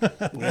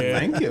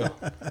 Thank you.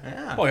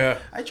 Yeah. Oh yeah.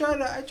 I try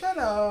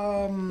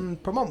to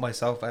promote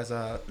myself as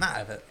not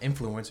as an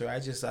influencer. I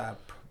just I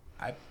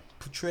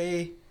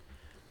portray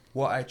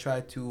what I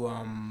try to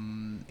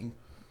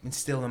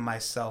instill in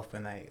myself,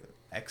 and I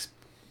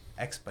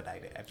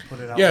expedite it. I put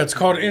it out. Yeah, it's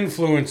called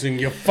influencing,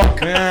 you fuck.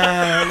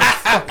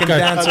 fucking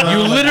dance around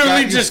You like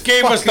literally that. just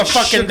gave us the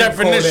fucking sugarcoat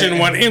definition it.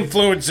 what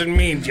influencing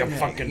means, you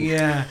fucking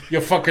Yeah.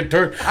 you fucking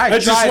turd. I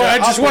just try to I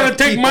just want to uplift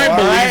take people, my all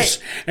beliefs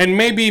and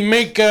maybe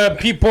make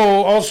people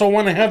also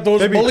want to have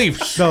those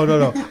beliefs.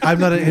 No. I'm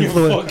not an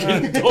influencer.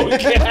 Fucking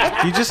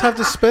don't You just have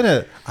to spin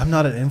it. I'm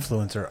not an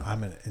influencer.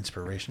 I'm an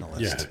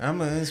inspirationalist. Yeah.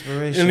 I'm an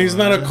inspiration. And he's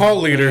not a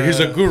cult leader,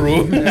 he's a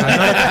guru. I'm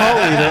not a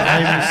cult leader.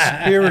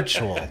 I'm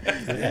spiritual.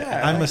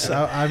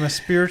 I'm a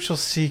spiritual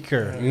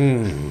seeker.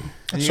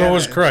 And So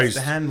is Christ.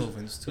 The hand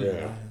movements too.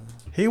 Yeah.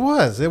 He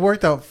was. It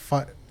worked out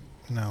fine.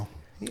 No.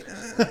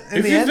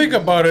 If you think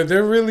about it,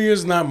 there really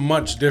is not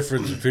much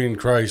difference between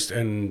Christ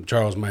and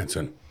Charles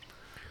Manson.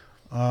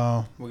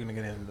 We're gonna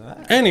get into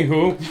that.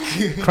 Anywho,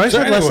 Christ So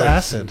had less anyway.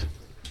 acid.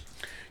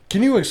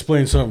 can you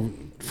explain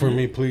something for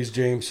me, please,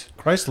 James?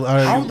 Christ.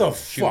 How the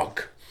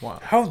fuck? Wow.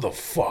 How the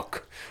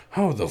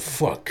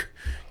fuck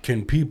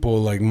can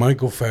people like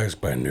Michael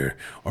Fassbender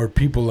or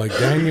people like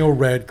Daniel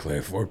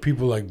Radcliffe or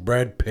people like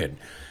Brad Pitt,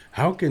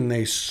 how can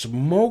they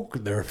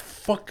smoke their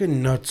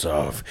fucking nuts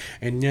off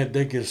and yet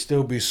they can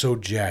still be so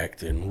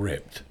jacked and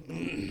ripped?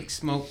 Like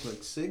smoke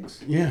like cigs.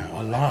 Yeah,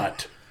 a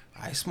lot.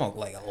 I smoke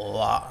like a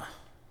lot.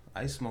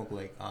 I smoke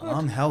like an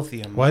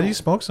unhealthy amount. Why do you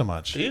smoke so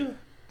much? You?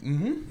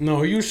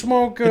 No, you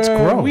smoke It's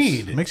gross.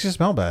 weed. It makes you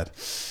smell bad.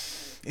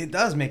 It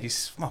does make you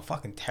smell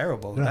fucking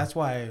terrible. Yeah. That's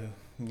why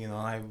You know,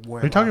 I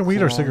wear. Are you talking weed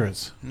or cologne.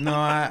 cigarettes? No,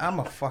 I'm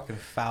a fucking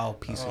foul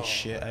piece of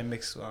shit. I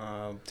mix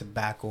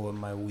tobacco with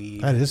my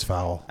weed. That is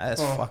foul.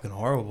 That's fucking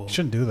horrible. You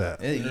shouldn't do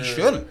that. You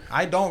shouldn't.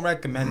 I don't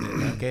recommend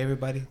it. Okay,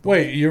 everybody.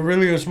 Wait, you're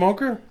really a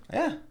smoker?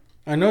 Yeah.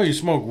 I know you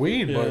smoke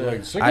weed, but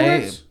like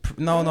cigarettes?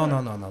 No.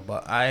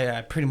 But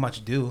I pretty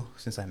much do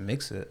since I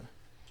mix it.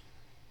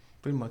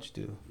 Pretty much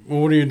do.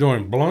 Well, what are you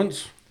doing?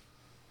 Blunts?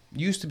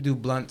 Used to do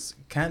blunts.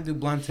 Can't do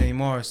blunts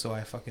anymore. So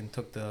I fucking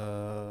took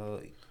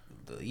the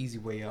easy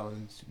way out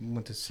and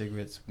went to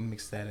cigarettes.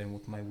 Mixed that in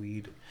with my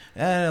weed,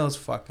 and it was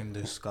fucking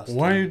disgusting.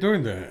 Why are you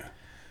doing that?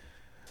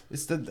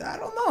 It's I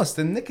don't know. It's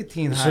the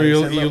nicotine. So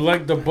you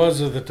like the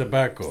buzz of the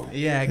tobacco?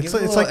 Yeah, It's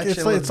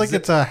like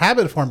it's a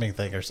habit forming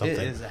thing or something.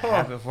 It is a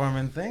habit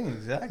forming thing,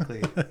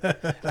 exactly.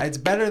 It's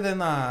better than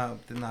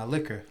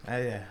liquor.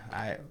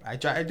 I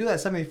do that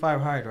 75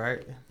 hard,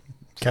 right?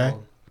 Okay.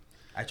 So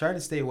I try to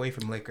stay away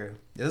from liquor.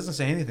 It doesn't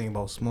say anything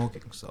about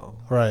smoking, so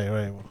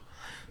Right.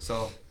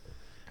 so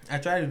I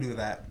try to do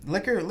that.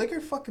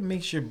 Liquor fucking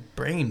makes your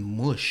brain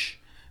mush.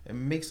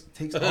 It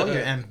takes all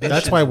your ambition.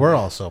 That's why we're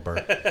all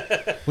sober.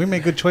 We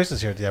make good choices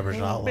here at the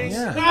Aboriginal Outlaws.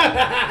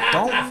 Yeah.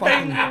 Don't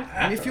fucking.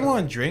 I mean, if you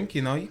want to drink,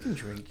 you can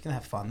drink. You can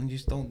have fun. You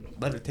just don't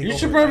let it take over. You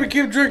should probably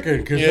keep drinking,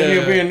 because then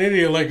you'll be an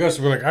idiot like us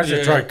and be like, I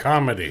should try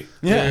comedy.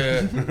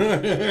 Yeah.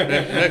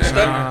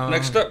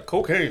 Next up,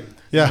 cocaine.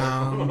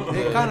 Yeah.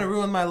 It kind of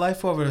ruined my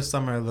life over the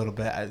summer a little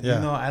bit.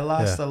 I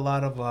lost a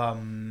lot of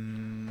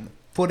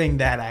footing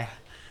that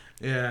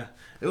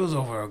it was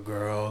over a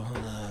girl.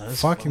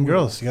 Fucking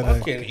girls. You gotta.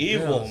 Fucking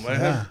evil,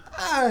 man.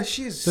 Yeah.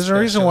 She's. There's a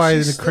reason why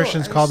the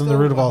Christians called them the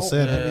root of all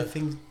sin.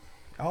 Everything,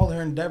 all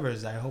her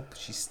endeavors. I hope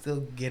she's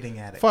still getting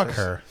at it. Fuck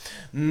her.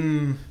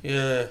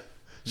 Yeah.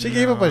 She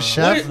gave up a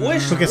chef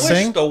Wish who could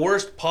sing. the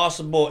worst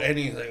possible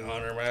anything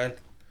on her, man.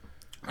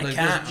 I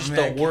can't. Just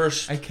the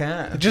worst. I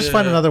can't. Just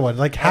find another one.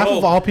 Like half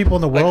of all people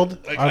in the world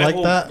are like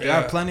that. There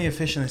are plenty of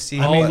fish in the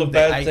sea. All the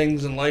bad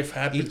things in life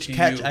happen to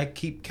you. I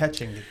keep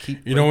catching to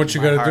keep. You know what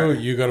you gotta do?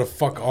 You gotta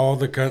fuck all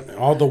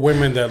the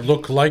women that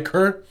look like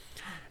her,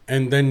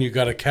 and then you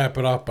gotta cap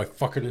it off by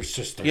fucking her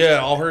sister. Yeah,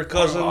 all her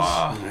cousins.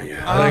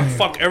 Like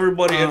fuck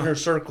everybody in her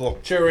circle.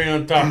 Cherry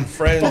on top.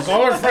 Friends. Fuck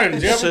all her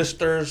friends. Yep.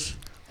 Sisters,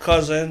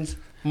 cousins,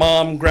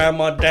 mom,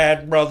 grandma,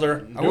 dad,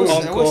 brother, I always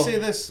uncle. say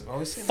this.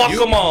 Fuck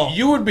them all.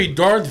 You would be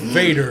Darth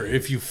Vader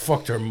if you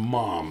fucked her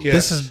mom.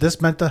 Yes. This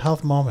mental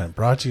health moment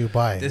brought to you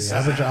by the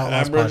Aboriginal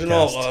Outlaws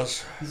Aboriginal podcast.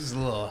 Outlaws. This is a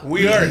little.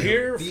 We are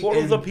here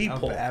for the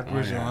people. Of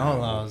Aboriginal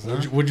Outlaws.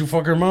 Huh? Would you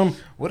fuck her mom?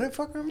 Would I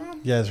fuck her mom?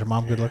 Yeah, is her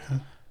mom good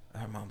looking?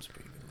 Her mom's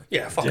pretty good looking.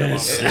 Yeah, fuck them all.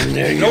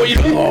 There you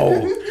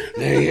go.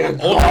 There you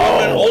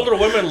go. Older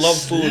women love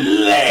food.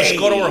 Just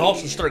go to her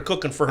house and start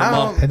cooking for her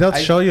mom. And they'll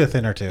show you a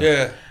thing or two.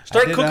 Yeah,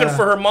 start did, cooking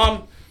for her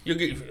mom. You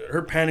get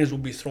her panties will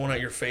be thrown at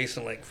your face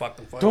and like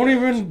fucking. Don't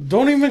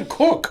even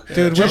cook,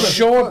 Dude, Just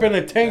show up in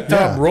a tank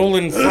top,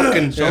 rolling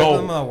fucking Show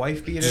them dough. a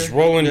wife beater. Just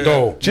rolling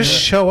dough. Just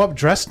show up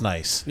dressed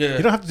nice. Yeah.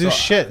 You don't have to do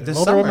shit. This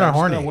Older summer, women are I'm just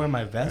horny. gonna wear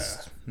my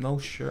vest, no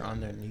shirt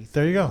underneath.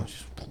 There you go.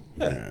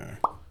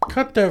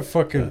 Cut that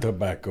fucking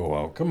tobacco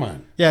out. Come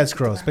on. Yeah, it's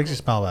gross. Makes you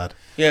smell bad.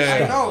 Yeah,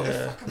 I know.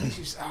 It fucking makes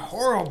you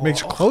horrible.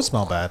 Makes your clothes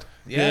smell bad.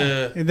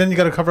 yeah. And then you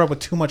got to cover up with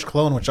too much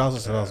cologne, which also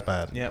smells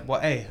bad. Yeah.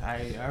 Well, hey,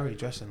 I already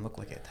dressed and look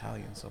like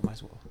Italian, so might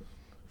as well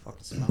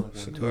fucking smell like one too.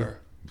 Cigar.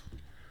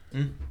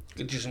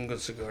 Get you some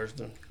good cigars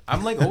then.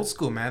 I'm like old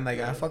school, man. Like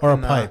I fucking Or a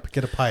pipe.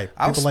 Get a pipe.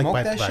 I'll People like smoke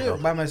pipe that tobacco.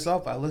 shit by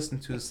myself. I listen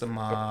to some.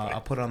 I'll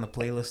put on the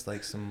playlist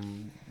like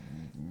some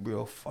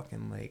real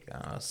fucking like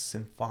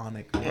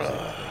symphonic music.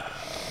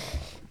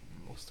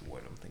 What's the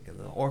word I'm thinking?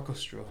 The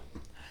orchestra.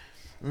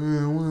 What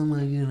am I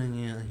gonna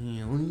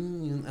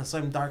get here?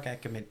 Some dark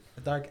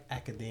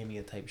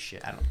academia type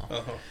shit. I don't know.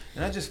 Uh-huh.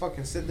 And I just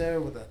fucking sit there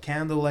with a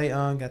candlelight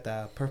on, got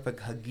that perfect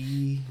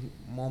huggy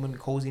moment,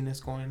 coziness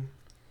going.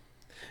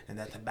 And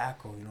that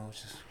tobacco,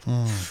 it's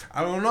just,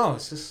 I don't know,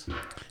 it's just. You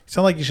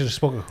sound like you should have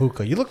smoked a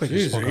hookah. You look like you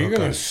Jeez, smoked are a you hookah.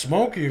 gonna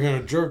smoke? Or you're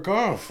gonna jerk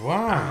off?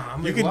 Wow.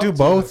 You can do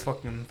both.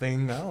 Fucking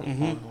thing. I don't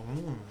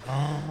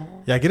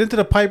know. Yeah, get into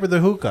the pipe or the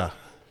hookah.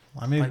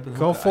 I mean, Pipe and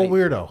go hookah. full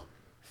weirdo.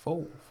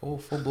 Full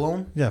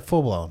blown. Yeah,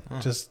 full blown.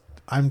 Just,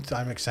 I'm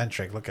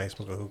eccentric. Look, I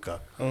smoke a hookah.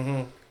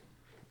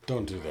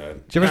 Don't do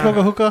that. Did you ever smoke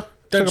a hookah?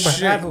 That I've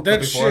had hookah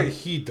before. shit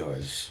he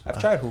does. I've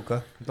tried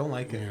hookah. Don't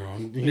like it.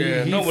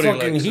 Yeah, he nobody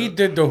fucking, likes he it.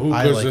 did the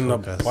hookahs like and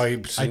hookahs. the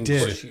pipes. I and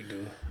did. shit. You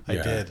do. I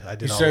did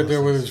He all sat those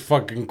there with things. his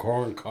fucking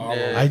corn collar.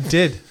 Yeah. I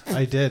did.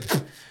 I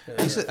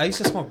used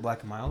to smoke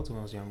Black and Mild when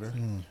I was younger.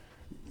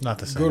 Not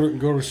the same.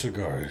 Go to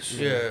cigars.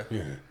 Yeah.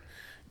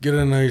 Get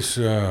a nice.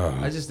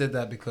 I just did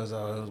that because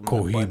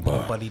Cohiba.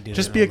 my buddy did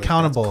Just it. be I was like, that's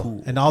accountable.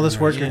 cool. And all this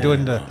work you're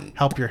doing to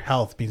help your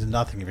health means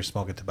nothing if you're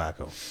smoking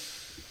tobacco.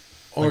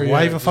 Or Like,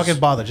 why even fucking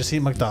bother? Just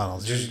eat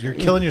McDonald's. You're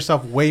killing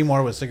yourself way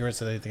more with cigarettes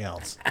than anything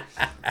else.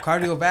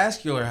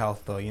 Cardiovascular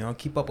health, though,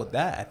 keep up with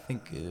that. I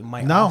think it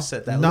might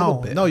offset that a little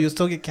bit. No, you'll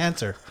still get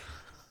cancer.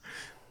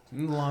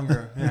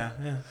 Longer, yeah.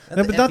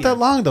 No, but not that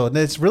long though.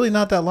 It's really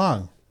not that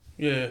long.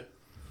 Yeah.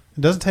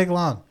 It doesn't take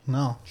long.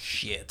 No.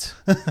 Shit.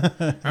 All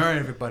right,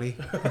 everybody.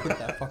 Put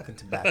that fucking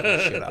tobacco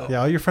shit out.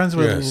 Yeah, all your friends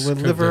with, Yes, with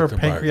cut liver or the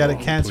tobacco, pancreatic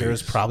cancer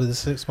please. is probably the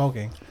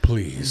smoking.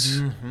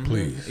 Please,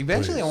 please.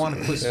 Eventually, please. I want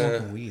to quit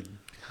smoking weed.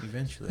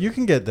 Eventually. You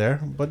can get there,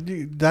 but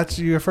that's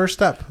your first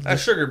step.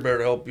 Ask Sugar Bear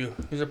to help you.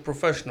 He's a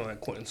professional at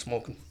quitting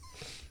smoking.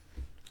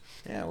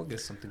 Yeah, we'll get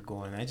something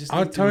going. I just.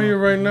 I'll need tell to, you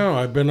right now,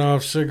 I've been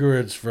off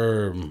cigarettes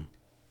for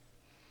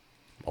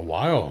a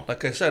while.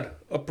 Like I said,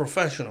 a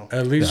professional.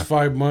 At least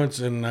 5 months,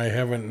 and I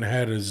haven't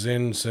had a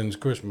Zin since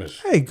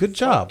Christmas. Hey, good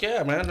job.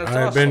 Yeah, man, that's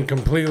I've awesome. been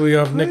completely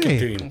off Hey,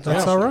 nicotine.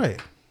 that's all right.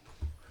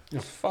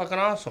 It's fucking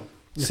awesome.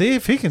 See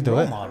if he can do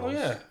it. Oh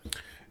yeah.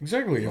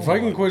 Exactly. If I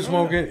can quit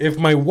smoking, if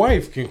my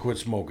wife can quit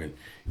smoking,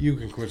 you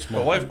can quit My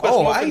smoking. wife quit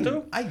smoking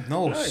too? I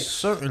know Nice.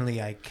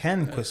 certainly I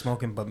can quit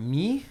smoking, but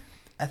me,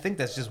 I think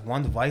that's just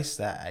one vice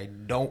that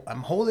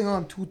I'm holding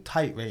on too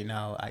tight right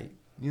now.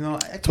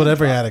 That's what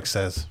every addict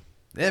says.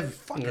 Every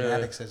fucking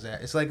addict says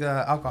that. It's like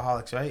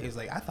alcoholics, right? It's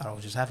like, I thought I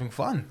was just having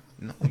fun.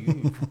 No,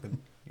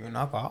 you're an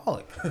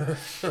alcoholic.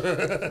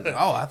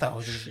 Oh, I thought I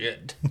was just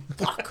Shit.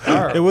 fuck.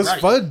 It was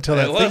fun until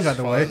that It thing was got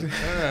away. fun.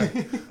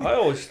 Yeah. I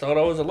always thought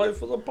I was the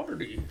life of the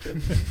party.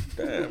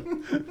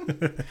 Damn.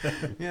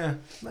 Yeah,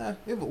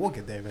 we'll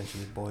get there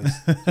eventually, boys.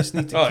 Just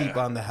need to Oh, keep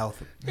yeah. on the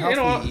healthy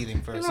what?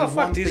 eating first. You know, So fuck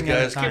one these thing at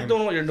a guys. Keep time.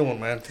 doing what you're doing,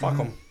 man. Fuck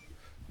them.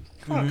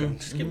 Fuck them.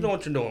 Just keep doing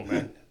what you're doing,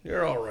 man.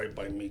 You're all right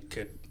by me,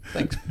 kid.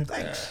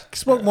 Thanks.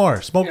 Smoke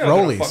more. Smoke You're not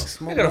gonna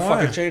rollies. You're gonna more.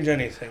 fucking change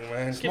anything,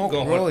 man. Keep Smoke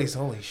going. rollies,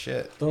 holy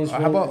shit. Don't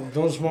smoke, How about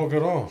don't smoke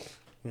at all.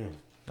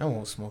 I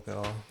won't smoke at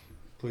all.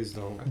 Please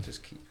don't. I'll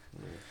just keep.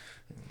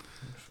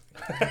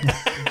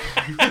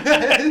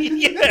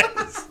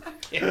 Yes.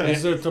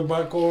 Is there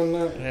tobacco in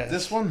that? Yeah.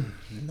 This one?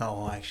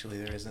 No, actually,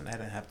 there isn't. I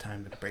didn't have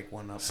time to break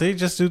one up. See,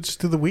 just do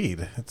the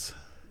weed.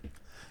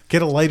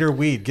 Get a lighter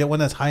weed. Get one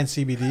that's high in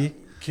CBD.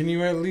 Can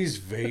you at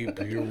least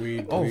vape your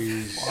weed, Oh,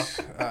 please?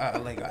 fuck.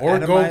 Or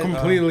go Atomite,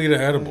 completely to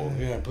edible.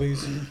 Yeah,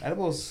 please.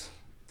 edibles,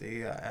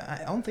 they,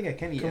 I don't think I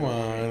can eat Come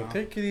edibles on, right now.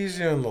 take it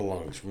easy on the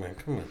lungs, man.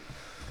 Come on.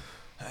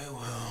 I will.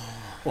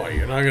 What,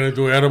 you're not gonna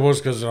do edibles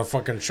because of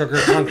fucking sugar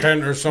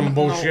content or some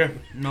bullshit?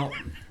 No.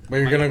 But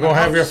you're gonna go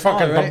have your mouth's small,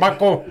 fucking right?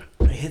 tobacco?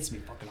 It hits me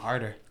fucking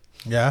harder.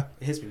 Yeah.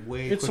 It hits me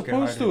way It's quicker,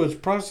 supposed harder. to. It's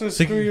processed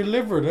See- through your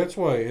liver. That's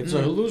why. It's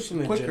a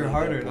hallucinogen. Quicker, at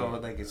harder that though.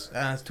 point. Like it's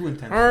too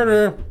intense.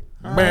 Harder,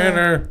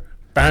 better,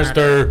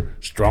 faster,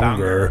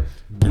 stronger.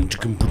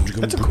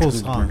 That's a cool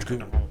song.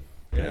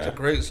 Yeah, it's a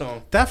great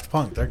song. Daft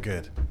Punk, they're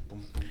good.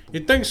 You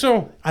think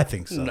so? I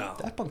think so. No.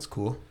 Daft Punk's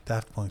cool.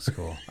 Daft Punk's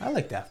cool. I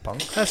like Daft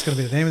Punk. That's gonna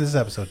be the name of this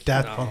episode.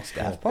 Daft Punk's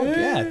cool. Daft Punk,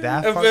 yeah.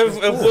 Daft If, Punk is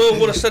if cool. Will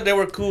would have said they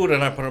were cool,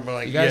 then I put them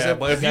like, guys yeah. have-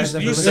 But if you guys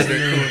have you ever said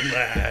they're listened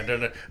cool,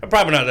 nah, they're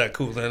probably not that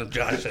cool. Then if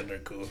Josh said they're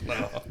cool,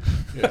 no.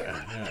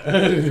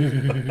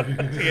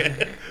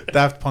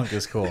 Daft Punk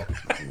is cool.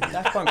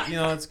 Daft Punk,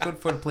 it's good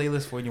for the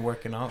playlist when you're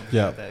working out.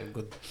 Yeah.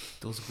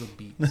 Those good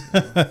beats.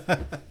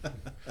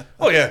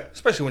 Oh yeah,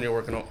 especially when you're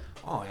working out.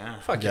 Oh yeah.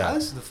 Fuck yeah. I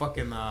listen to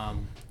fucking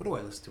what do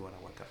I listen to when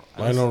I work out?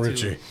 I Lionel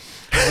listen Richie.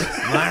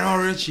 to-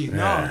 Lionel Richie.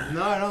 No,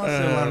 I don't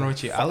listen to Lionel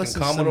Richie. I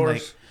listen to some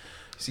Commodores.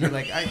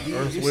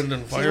 Earth, Wind,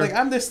 and Fire. Like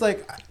I'm just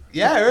like,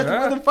 yeah, Earth,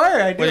 Wind, and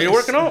Fire. I do. When you're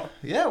working out.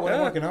 Yeah, when I'm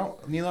Yeah. working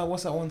out.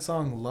 What's that one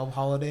song? Love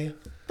Holiday.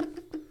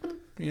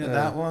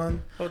 That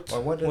one. What's, Or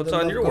what did what's the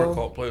on love your go?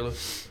 workout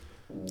playlist?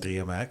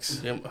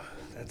 DMX. Yeah,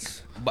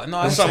 that's But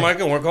no, that's something I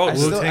can work out I with.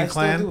 still, Wu-Tang I still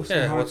Clan? do some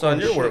Yeah, what's hardcore on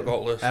your shit.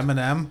 workout list?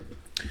 Eminem.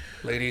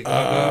 Lady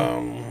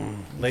Gaga.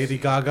 Lady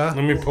Gaga.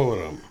 Let me pull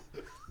it up.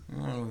 I'm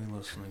not really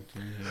listening to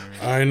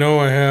here. I know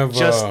I have.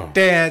 Just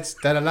dance.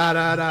 Da da da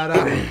da da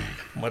da.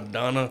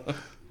 Madonna.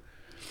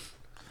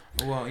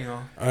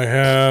 Well, I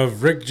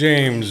have Rick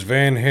James,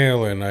 Van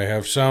Halen. I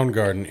have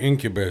Soundgarden,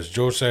 Incubus,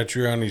 Joe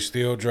Satriani,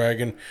 Steel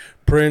Dragon,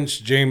 Prince,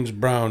 James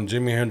Brown,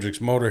 Jimi Hendrix,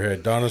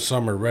 Motorhead, Donna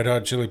Summer, Red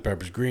Hot Chili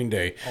Peppers, Green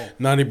Day,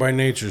 Naughty by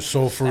Nature,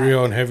 Soul for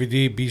Real, and Heavy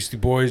D, Beastie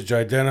Boys,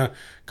 Jidena,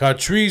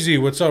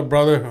 Catrizi, what's up,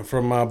 brother?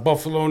 From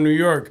Buffalo, New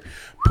York.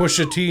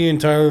 Pusha T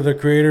and Tyler the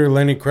Creator,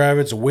 Lenny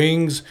Kravitz,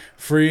 Wings,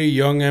 Free,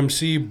 Young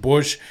MC,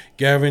 Bush,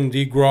 Gavin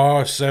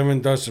DeGraw,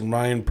 Seven Dust, and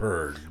Ryan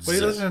Purd. What are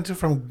you listening to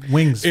from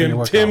Wings? for your And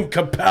workout? Tim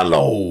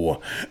Capello.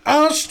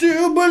 I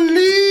still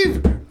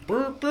believe.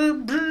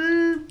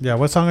 Yeah,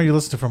 what song are you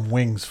listening to from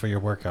Wings for your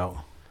workout?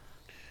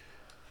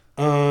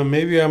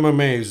 Maybe I'm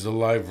Amazed, the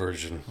live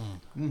version.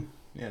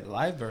 Yeah, the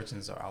live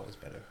versions are always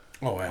better.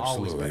 Oh, Always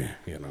absolutely.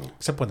 You know.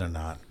 Except when they're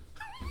not.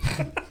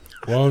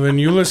 Well, then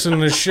you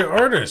listen to shit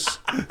artists.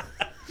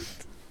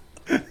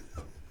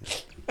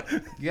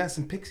 You got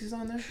some Pixies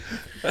on there?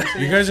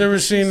 You guys ever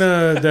seen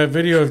that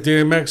video of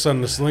DMX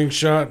on the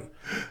slingshot?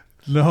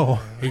 No.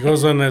 He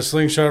goes on that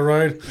slingshot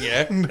ride,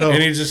 Yeah. and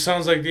he just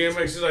sounds like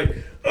DMX. He's like,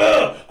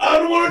 I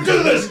don't want to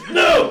do this.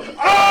 No.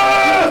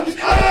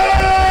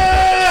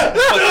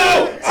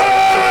 No.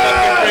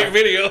 Great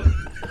video.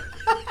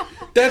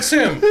 That's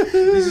him.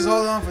 He's just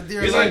holding on for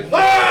dear He's life.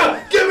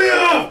 like, get me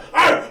off.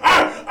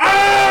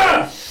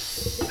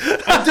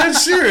 I'm dead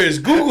serious.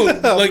 Google,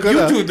 like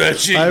you do that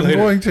shit. I'm later.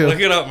 going to. Look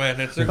it up, man.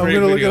 It's a I'm great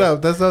gonna video. look it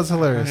up. That sounds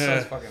hilarious. Yeah.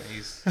 That's fucking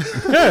ace.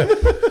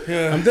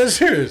 I'm dead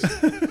serious.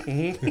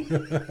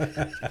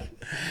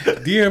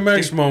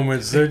 DMX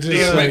moments. They're just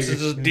DMX like, is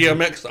just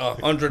DMX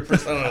 100%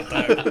 of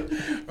the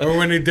time. or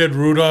when he did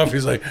Rudolph,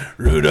 he's like,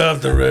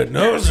 Rudolph the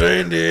red-nosed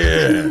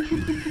reindeer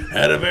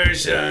had a very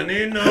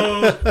shiny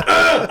nose.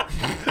 Ah!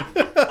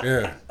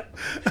 Yeah.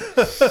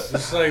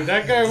 It's like,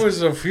 that guy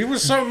was he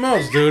was something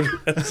else, dude.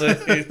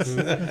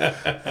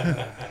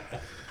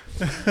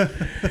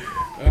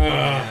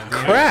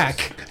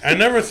 Crack. I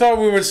never thought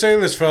we would say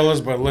this, fellas,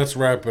 but let's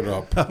wrap it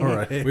up. All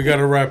right. We got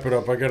to wrap it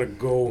up. I got to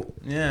go.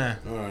 Yeah.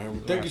 All right.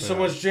 Thank you so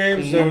much,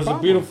 James. That was a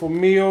beautiful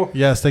meal.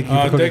 Yes, thank you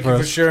for cooking Thank you for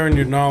for us. sharing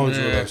your knowledge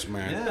with us,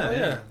 man.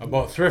 Yeah.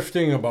 About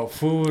thrifting, about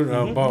food,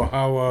 about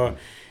how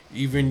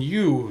even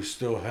you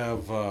still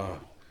have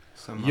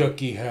Some,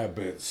 yucky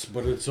habits,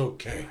 but it's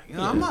okay. You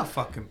know, I'm not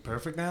fucking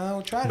perfect. I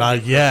don't try to.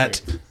 Not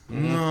yet.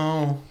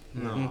 No.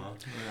 No.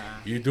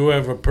 You do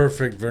have a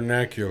perfect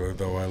vernacular,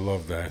 though. I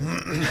love that.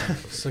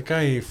 It's like,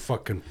 I ain't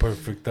fucking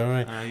perfect, all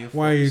right?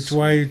 Why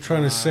are you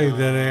trying to say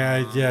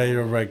that? Yeah,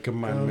 you're right.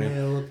 Come on,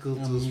 man.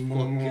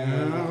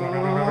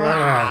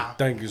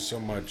 Thank you so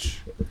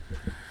much.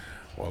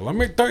 Well, let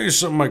me tell you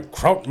something, my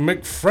Kraut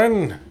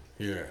McFriend.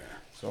 Yeah.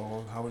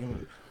 So, how we gonna...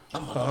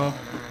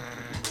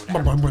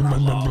 You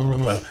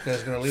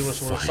guys gonna leave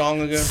us with a song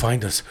again?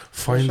 Find us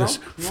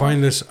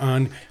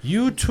on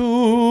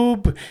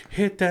YouTube.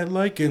 Hit that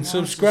like and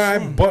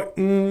subscribe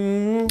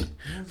button.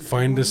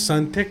 Find us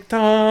on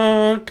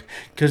TikTok,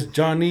 cause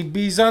Johnny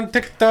B's on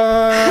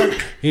TikTok.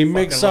 He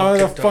makes all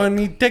the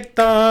funny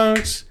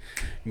TikToks.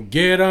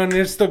 Get on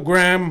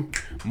Instagram.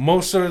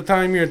 Most of the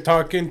time you're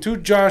talking to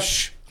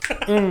Josh.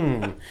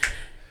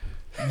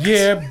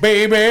 Yeah,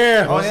 baby.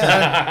 Oh,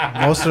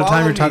 yeah. Most of the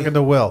time you're talking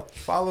to Will.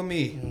 Follow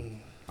me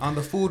on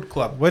the Food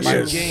Club. What's by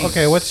your James.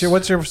 okay? What's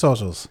your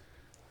socials?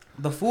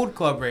 The Food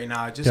Club right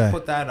now. I just Okay.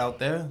 put that out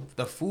there.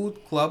 The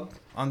Food Club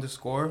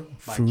 _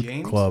 by Food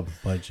James. Club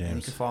by And you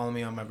James. can follow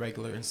me on my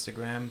regular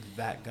Instagram,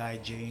 that guy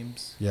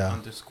James Yeah.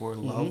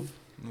 _love.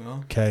 You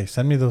know, Okay,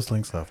 send me those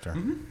links after.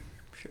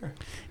 sure.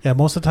 Yeah,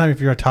 most of the time if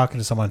you're talking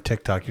to someone on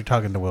TikTok, you're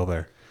talking to Will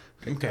Bear.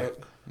 Okay.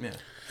 Yeah.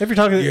 If you're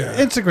talking Yeah.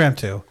 Instagram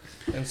too.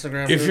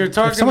 Instagram. If you're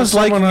talking If someone's to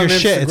someone liking your on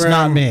shit, it's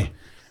not Instagram, me.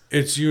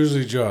 It's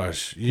usually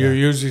Josh. You're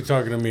usually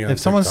talking to me on If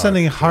someone's TikTok.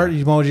 sending heart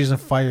emojis and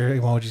fire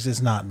emojis,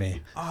 it's not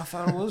me. Oh, I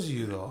thought it was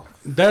you though.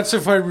 That's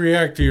if I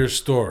react to your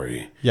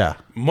story. Yeah.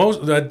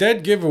 A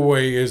dead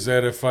giveaway is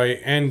that if I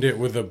end it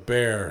with a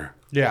bear,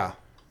 Yeah.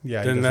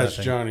 Yeah. then that's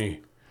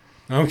Johnny.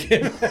 I'm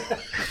kidding.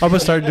 I'm gonna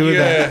start doing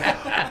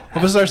that. I'm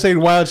gonna start saying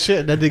wild shit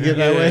and then to get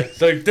that way. It's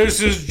like, this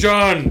is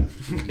John.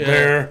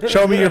 Bear.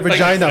 Show me your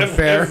vagina,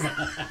 bear.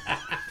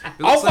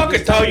 I'll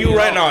fucking tell you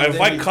right now, if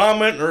I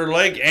comment or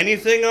like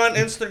anything on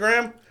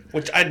Instagram,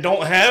 which I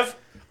don't have,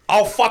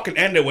 I'll fucking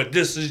end it with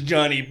 "This is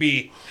Johnny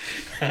B."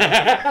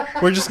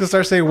 We're just gonna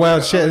start saying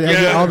wild shit and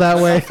end it all that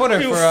way. Put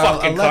her You for a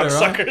fucking letter,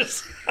 huh?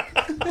 cocksuckers.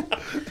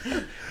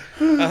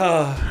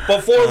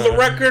 But for the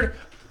record,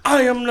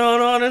 I am not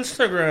on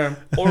Instagram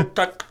or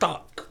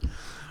TikTok.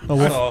 Oh,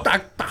 well,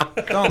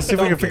 Don't, see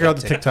if we can figure out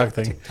the TikTok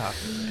thing.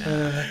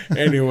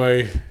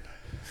 Anyway,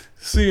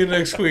 see you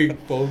next week,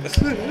 folks.